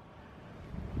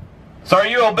 So are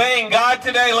you obeying God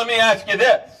today? Let me ask you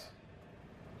this.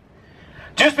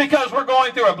 Just because we're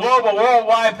going through a global,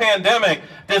 worldwide pandemic,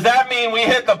 does that mean we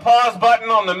hit the pause button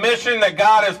on the mission that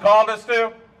God has called us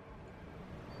to?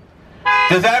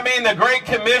 Does that mean the Great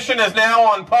Commission is now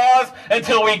on pause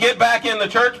until we get back in the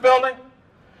church building?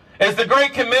 Is the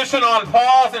Great Commission on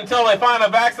pause until they find a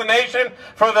vaccination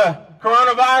for the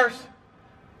coronavirus?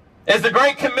 Is the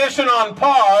Great Commission on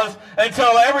pause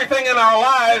until everything in our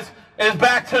lives is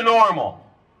back to normal?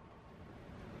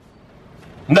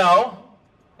 No,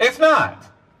 it's not.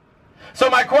 So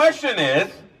my question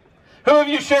is, who have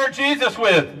you shared Jesus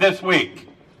with this week?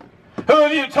 Who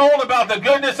have you told about the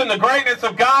goodness and the greatness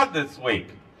of God this week?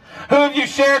 Who have you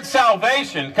shared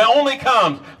salvation only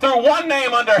comes through one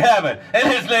name under heaven,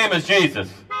 and his name is Jesus?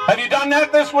 Have you done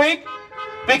that this week?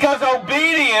 Because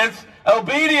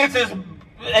obedience is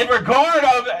in regard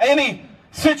of any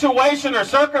situation or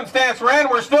circumstance we're in,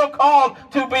 we're still called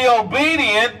to be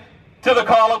obedient to the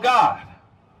call of God.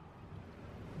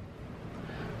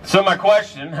 So my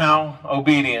question, how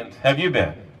obedient have you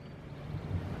been?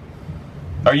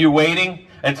 Are you waiting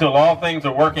until all things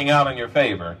are working out in your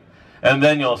favor, and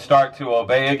then you'll start to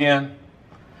obey again?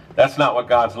 That's not what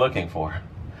God's looking for.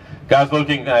 God's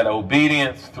looking at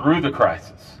obedience through the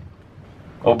crisis.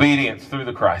 Obedience through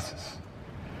the crisis.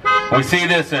 We see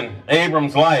this in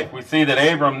Abram's life. We see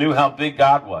that Abram knew how big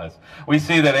God was. We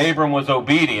see that Abram was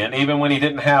obedient even when he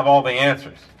didn't have all the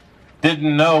answers.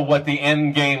 Didn't know what the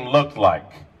end game looked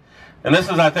like. And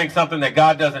this is, I think, something that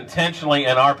God does intentionally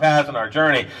in our paths and our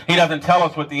journey. He doesn't tell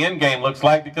us what the end game looks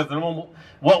like, because then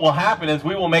what will happen is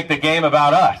we will make the game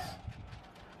about us.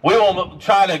 We will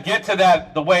try to get to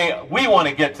that the way we want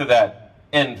to get to that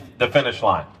in the finish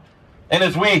line. And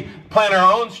as we plan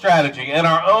our own strategy and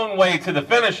our own way to the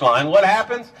finish line, what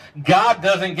happens? God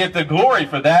doesn't get the glory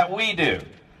for that, we do.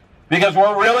 Because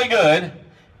we're really good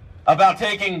about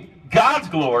taking God's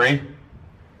glory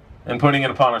and putting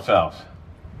it upon ourselves.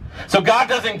 So God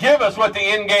doesn't give us what the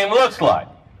end game looks like.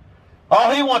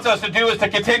 All he wants us to do is to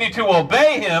continue to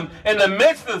obey him in the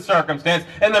midst of the circumstance,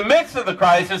 in the midst of the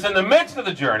crisis, in the midst of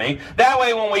the journey. That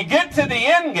way when we get to the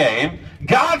end game,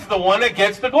 God's the one that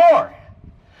gets the glory.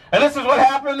 And this is what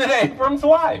happened in Abram's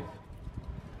life.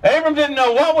 Abram didn't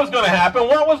know what was going to happen,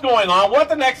 what was going on, what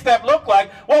the next step looked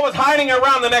like, what was hiding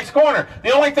around the next corner.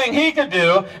 The only thing he could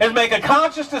do is make a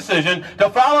conscious decision to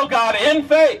follow God in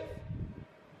faith.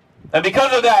 And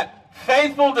because of that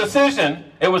faithful decision,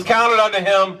 it was counted unto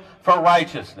him for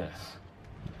righteousness.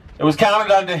 It was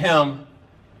counted unto him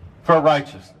for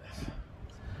righteousness.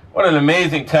 What an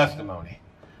amazing testimony.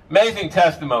 Amazing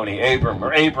testimony, Abram,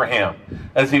 or Abraham,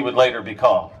 as he would later be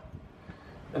called.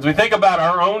 As we think about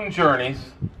our own journeys,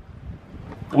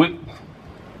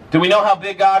 do we know how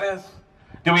big God is?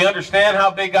 Do we understand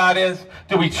how big God is?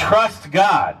 Do we trust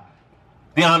God,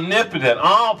 the omnipotent,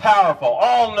 all-powerful,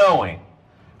 all-knowing,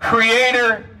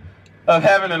 creator of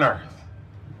heaven and earth,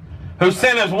 who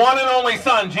sent his one and only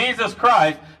Son, Jesus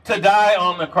Christ, to die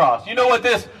on the cross? You know what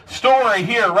this story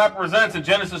here represents in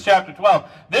Genesis chapter 12?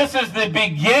 This is the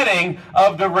beginning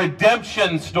of the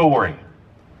redemption story.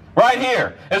 Right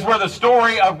here is where the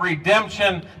story of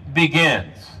redemption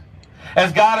begins.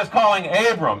 As God is calling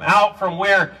Abram out from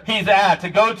where he's at to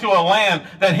go to a land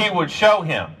that he would show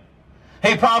him.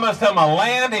 He promised him a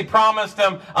land, he promised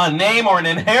him a name or an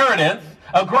inheritance,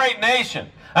 a great nation.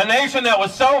 A nation that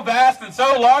was so vast and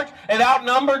so large, it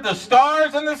outnumbered the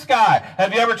stars in the sky.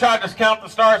 Have you ever tried to count the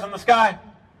stars in the sky?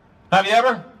 Have you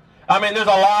ever? I mean, there's a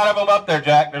lot of them up there,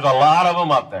 Jack. There's a lot of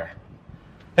them up there.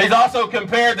 He's also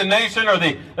compared the nation, or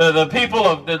the people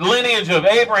of the lineage of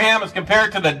Abraham is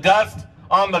compared to the dust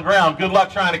on the ground. Good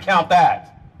luck trying to count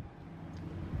that.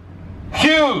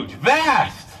 Huge,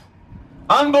 vast,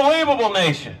 unbelievable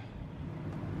nation.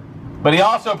 But he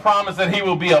also promised that he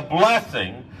will be a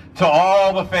blessing to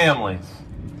all the families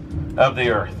of the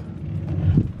earth.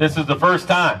 This is the first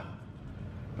time,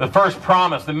 the first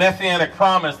promise, the messianic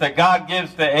promise that God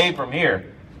gives to Abram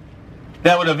here,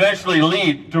 that would eventually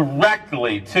lead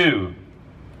directly to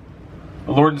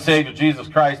the Lord and Savior Jesus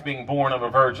Christ being born of a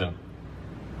virgin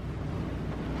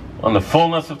on the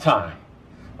fullness of time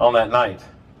on that night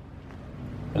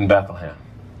in Bethlehem.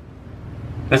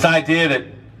 This idea that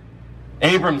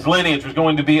Abram's lineage was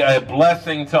going to be a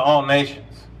blessing to all nations.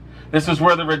 This is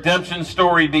where the redemption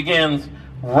story begins,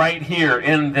 right here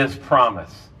in this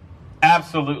promise.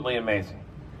 Absolutely amazing.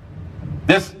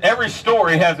 Every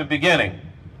story has a beginning.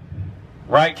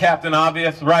 Right, Captain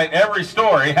Obvious? Right, every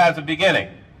story has a beginning.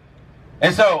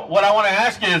 And so what I want to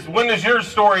ask you is, when does your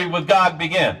story with God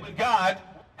begin? God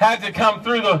had to come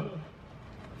through the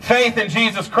faith in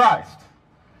Jesus Christ.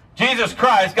 Jesus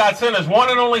Christ, God sent his one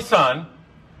and only Son,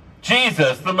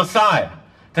 Jesus, the Messiah,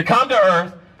 to come to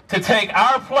earth to take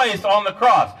our place on the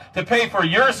cross, to pay for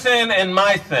your sin and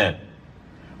my sin.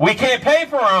 We can't pay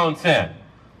for our own sin.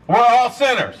 We're all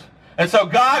sinners. And so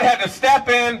God had to step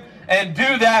in and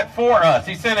do that for us.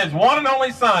 He sent his one and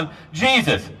only Son,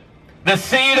 Jesus, the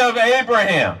seed of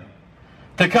Abraham,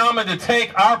 to come and to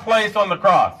take our place on the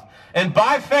cross. And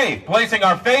by faith, placing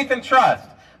our faith and trust,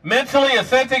 mentally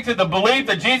assenting to the belief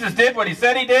that Jesus did what he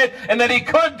said he did, and that he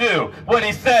could do what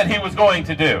he said he was going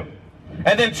to do.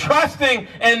 And then trusting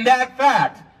in that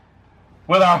fact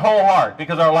with our whole heart,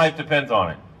 because our life depends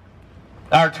on it.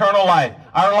 Our eternal life,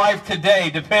 our life today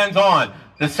depends on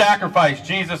the sacrifice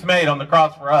Jesus made on the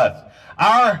cross for us.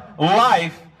 Our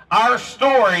life, our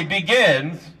story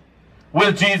begins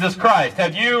with Jesus Christ.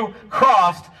 Have you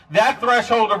crossed that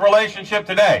threshold of relationship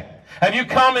today? Have you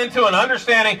come into an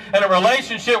understanding and a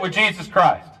relationship with Jesus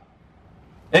Christ?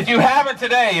 If you haven't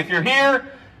today, if you're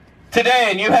here today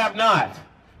and you have not,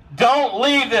 don't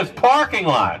leave this parking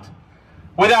lot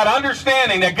without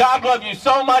understanding that God loved you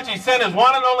so much he sent his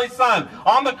one and only Son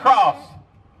on the cross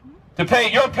to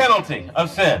pay your penalty of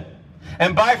sin.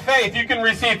 And by faith, you can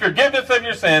receive forgiveness of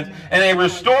your sins and a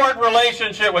restored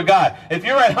relationship with God. If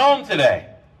you're at home today,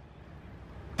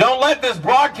 don't let this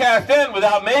broadcast end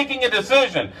without making a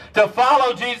decision to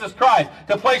follow Jesus Christ,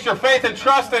 to place your faith and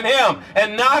trust in him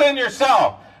and not in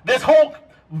yourself. This whole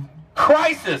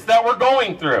crisis that we're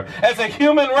going through as a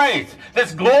human race,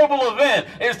 this global event,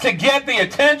 is to get the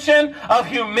attention of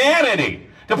humanity,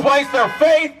 to place their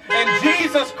faith in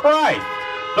Jesus Christ,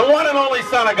 the one and only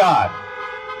Son of God.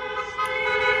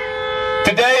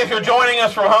 Today, if you're joining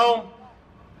us from home,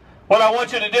 what I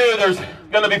want you to do, there's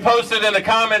going to be posted in the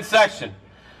comments section.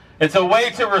 It's a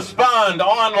way to respond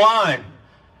online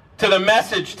to the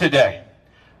message today.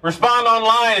 Respond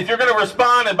online. If you're going to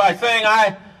respond and by saying,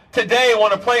 I today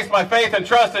want to place my faith and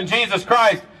trust in Jesus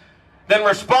Christ, then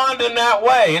respond in that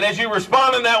way. And as you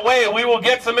respond in that way, we will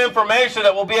get some information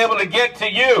that will be able to get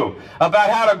to you about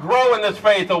how to grow in this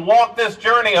faith, to walk this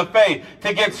journey of faith,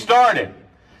 to get started.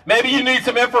 Maybe you need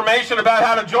some information about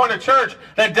how to join a church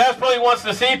that desperately wants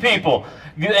to see people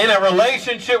in a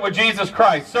relationship with Jesus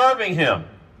Christ, serving Him,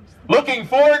 looking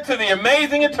forward to the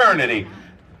amazing eternity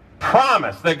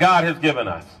promise that God has given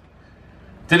us.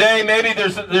 Today, maybe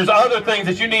there's other things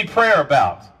that you need prayer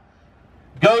about.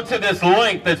 Go to this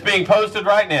link that's being posted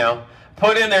right now.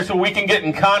 Put in there so we can get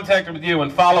in contact with you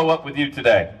and follow up with you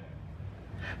today.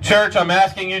 Church, I'm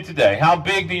asking you today, how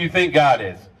big do you think God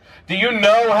is? Do you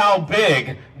know how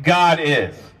big God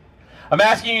is? I'm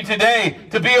asking you today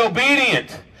to be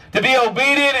obedient. To be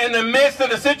obedient in the midst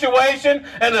of the situation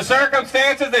and the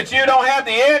circumstances that you don't have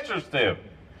the answers to.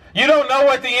 You don't know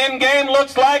what the end game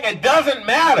looks like. It doesn't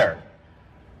matter.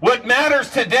 What matters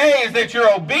today is that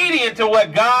you're obedient to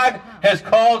what God has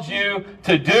called you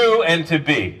to do and to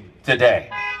be today.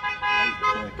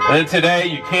 And today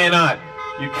you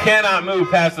cannot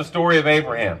move past the story of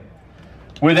Abraham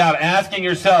without asking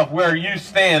yourself where you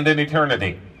stand in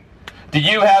eternity. Do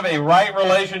you have a right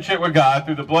relationship with God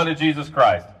through the blood of Jesus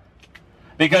Christ?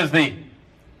 Because the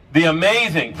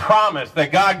amazing promise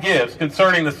that God gives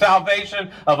concerning the salvation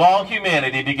of all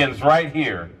humanity begins right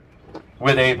here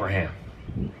with Abraham.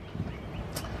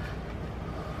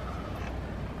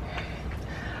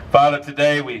 Father,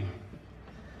 today we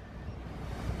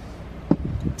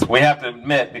have to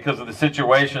admit, because of the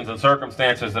situations and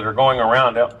circumstances that are going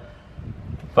around,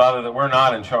 Father, that we're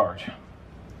not in charge.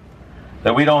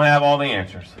 That we don't have all the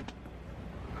answers.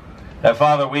 That,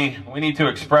 Father, we need to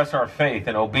express our faith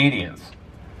in obedience.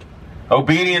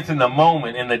 Obedience in the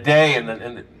moment, in the day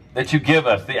that you give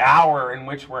us, the hour in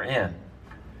which we're in.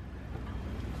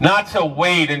 Not to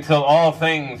wait until all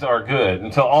things are good,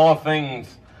 until all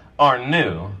things are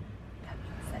new.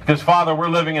 Because, Father, we're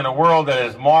living in a world that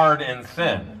is marred in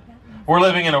sin. We're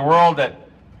living in a world that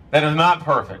is not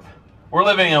perfect. We're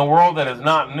living in a world that is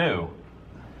not new.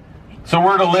 So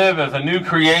we're to live as a new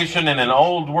creation in an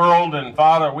old world, and,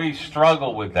 Father, we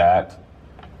struggle with that.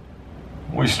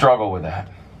 We struggle with that.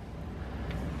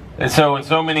 And so in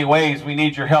so many ways, we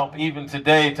need your help even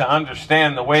today to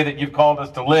understand the way that you've called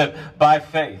us to live by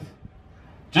faith.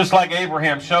 Just like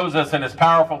Abraham shows us in his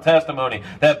powerful testimony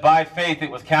that by faith it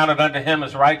was counted unto him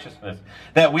as righteousness.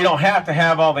 That we don't have to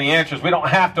have all the answers. We don't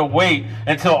have to wait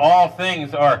until all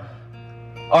things are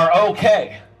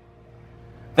okay.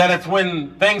 That it's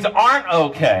when things aren't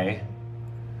okay,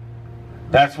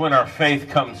 that's when our faith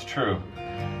comes true.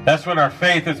 That's when our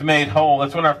faith is made whole.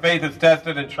 That's when our faith is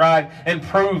tested and tried and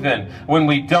proven, when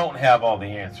we don't have all the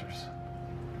answers.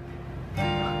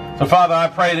 So, Father, I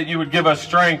pray that you would give us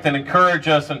strength and encourage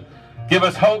us and give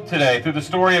us hope today through the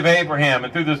story of Abraham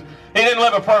and through this. He didn't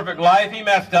live a perfect life. He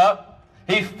messed up.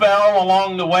 He fell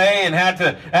along the way and had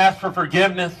to ask for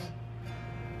forgiveness.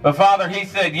 But, Father, he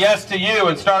said yes to you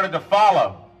and started to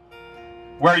follow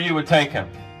where you would take him.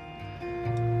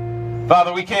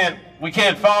 Father, we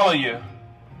can't follow you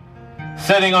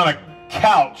sitting on a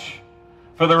couch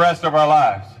for the rest of our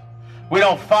lives. We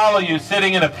don't follow you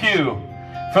sitting in a pew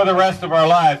for the rest of our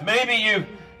lives. Maybe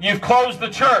you've closed the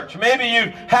church. Maybe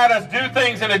you've had us do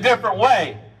things in a different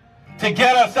way to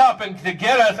get us up and to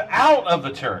get us out of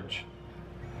the church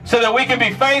so that we can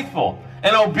be faithful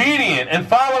and obedient and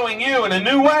following you in a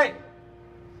new way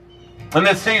in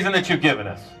this season that you've given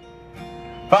us.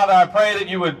 Father, I pray that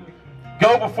you would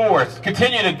go before us,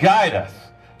 continue to guide us,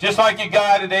 just like you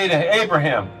guided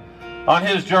Abraham on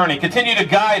his journey. Continue to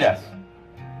guide us.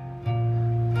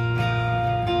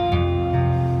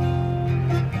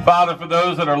 Father, for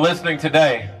those that are listening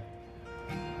today,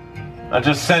 I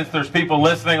just sense there's people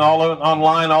listening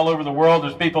online all over the world.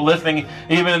 There's people listening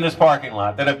even in this parking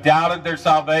lot that have doubted their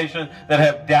salvation, that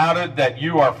have doubted that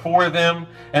you are for them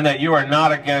and that you are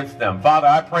not against them. Father,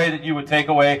 I pray that you would take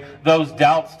away those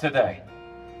doubts today.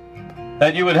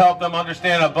 That you would help them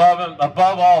understand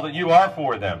above all that you are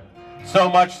for them. So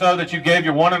much so that you gave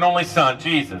your one and only Son,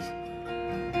 Jesus,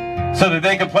 so that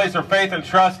they can place their faith and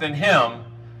trust in Him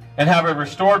and have a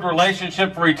restored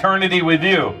relationship for eternity with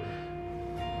you.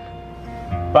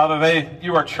 Father,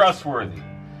 you are trustworthy,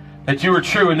 that you are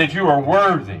true, and that you are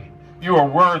worthy. You are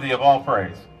worthy of all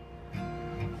praise.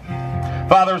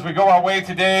 Father, as we go our way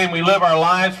today and we live our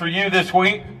lives for you this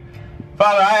week,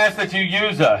 Father, I ask that you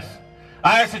use us.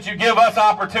 I ask that you give us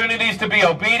opportunities to be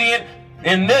obedient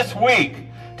in this week,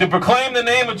 to proclaim the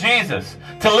name of Jesus,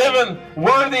 to live in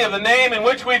worthy of the name in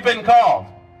which we've been called,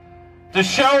 to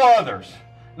show others,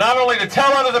 not only to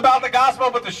tell others about the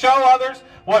gospel, but to show others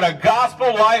what a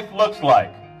gospel life looks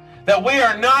like. that we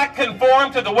are not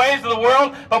conformed to the ways of the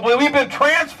world, but we've been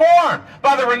transformed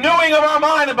by the renewing of our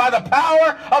mind and by the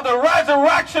power of the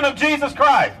resurrection of Jesus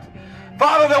Christ.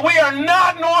 Father, that we are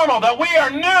not normal, that we are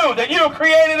new, that you have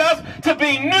created us to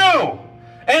be new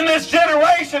in this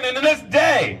generation and in this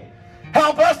day.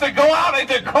 Help us to go out and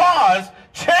to cause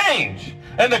change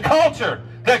in the culture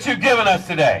that you've given us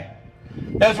today,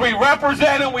 as we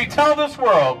represent and we tell this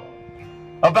world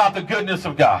about the goodness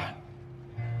of God.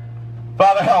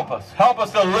 Father, help us. Help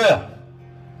us to live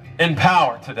in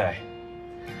power today.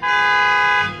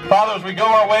 Father, as we go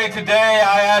our way today,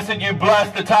 I ask that you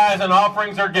bless the tithes and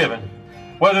offerings are given,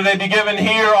 whether they be given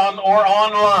here or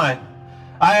online.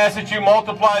 I ask that you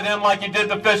multiply them like you did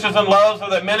the fishes and loaves, so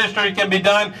that ministry can be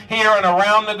done here and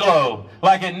around the globe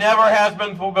like it never has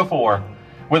been before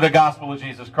with the gospel of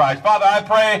Jesus Christ. Father, I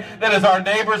pray that as our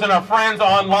neighbors and our friends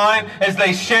online, as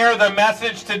they share the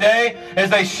message today, as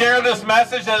they share this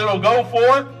message, that it'll go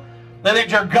forth, that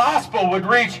your gospel would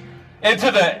reach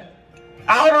into the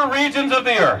outer regions of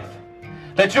the earth,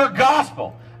 that your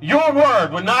gospel, your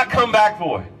word, would not come back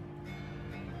void.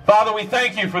 Father, we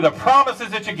thank you for the promises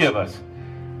that you give us.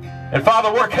 And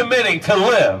Father, we're committing to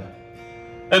live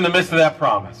in the midst of that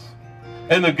promise,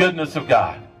 in the goodness of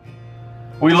God.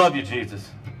 We love you, Jesus.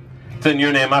 It's in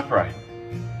your name I pray.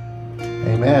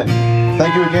 Amen.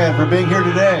 Thank you again for being here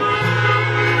today.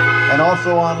 And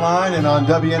also online and on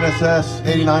WNSS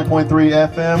 89.3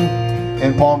 FM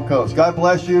in Palm Coast. God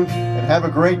bless you and have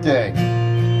a great day.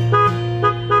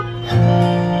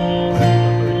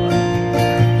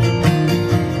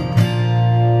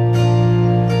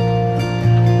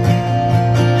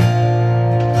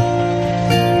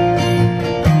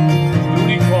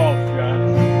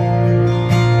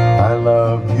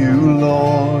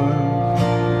 Lord,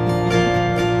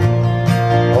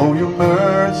 oh, your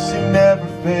mercy never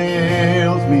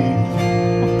fails me.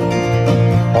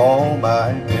 All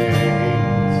my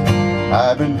days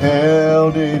I've been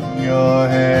held in your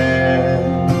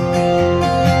hand.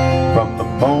 From the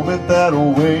moment that I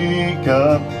wake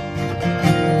up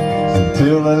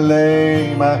until I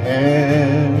lay my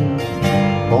head,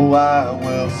 oh, I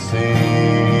will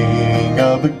sing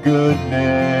of the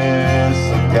goodness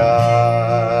of God.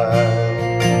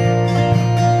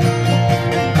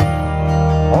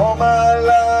 All my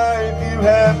life you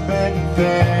have been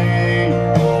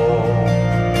faithful.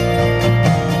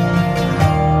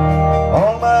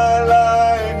 All my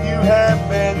life you have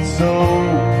been so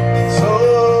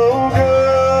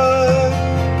good.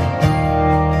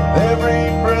 Every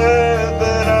breath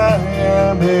that I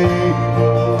am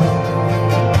able,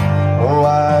 oh,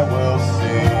 I will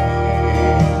sing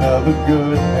of the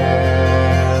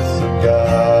goodness of God.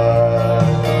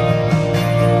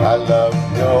 I love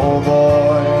your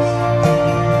voice.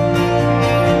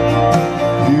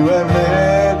 You have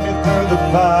led me through the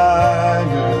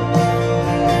fire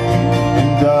in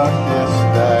darkest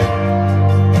night.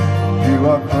 You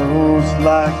are close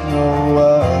like no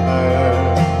other.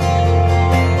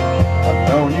 I've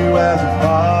known you as a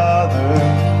father.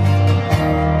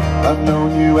 I've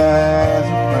known you as a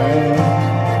friend.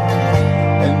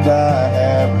 And I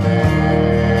have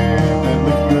lived in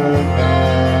the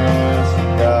goodness of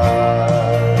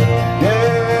God.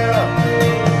 Yeah.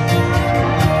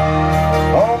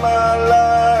 All my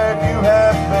life you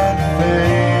have been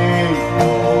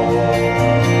faithful.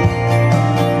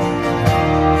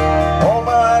 All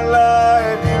my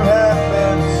life you have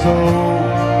been so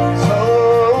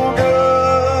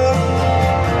good.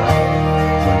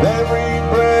 With every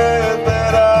breath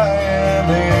that I am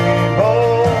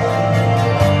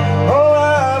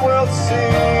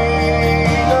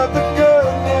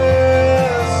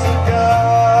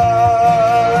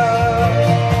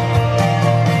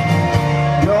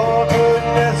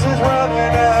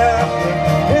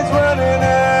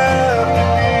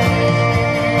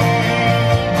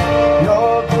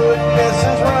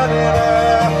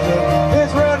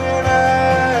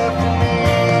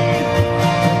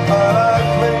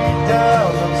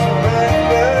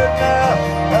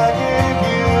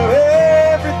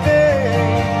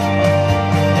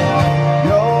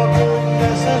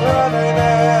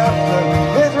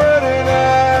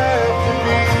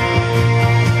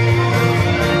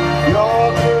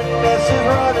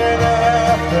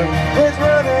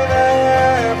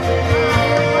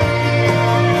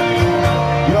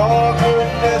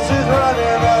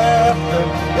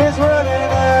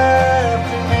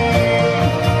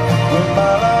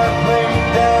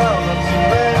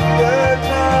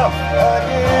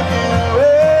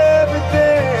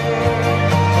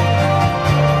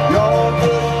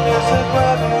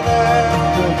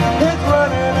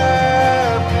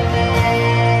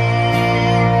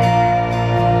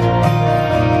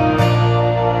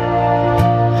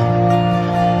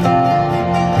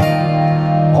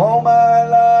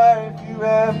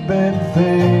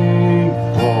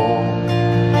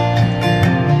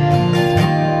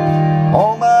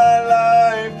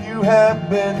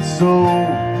so,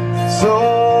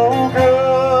 so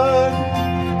good.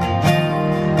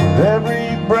 With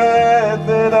every breath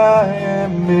that I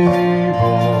am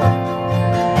able,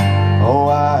 oh,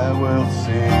 I will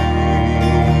sing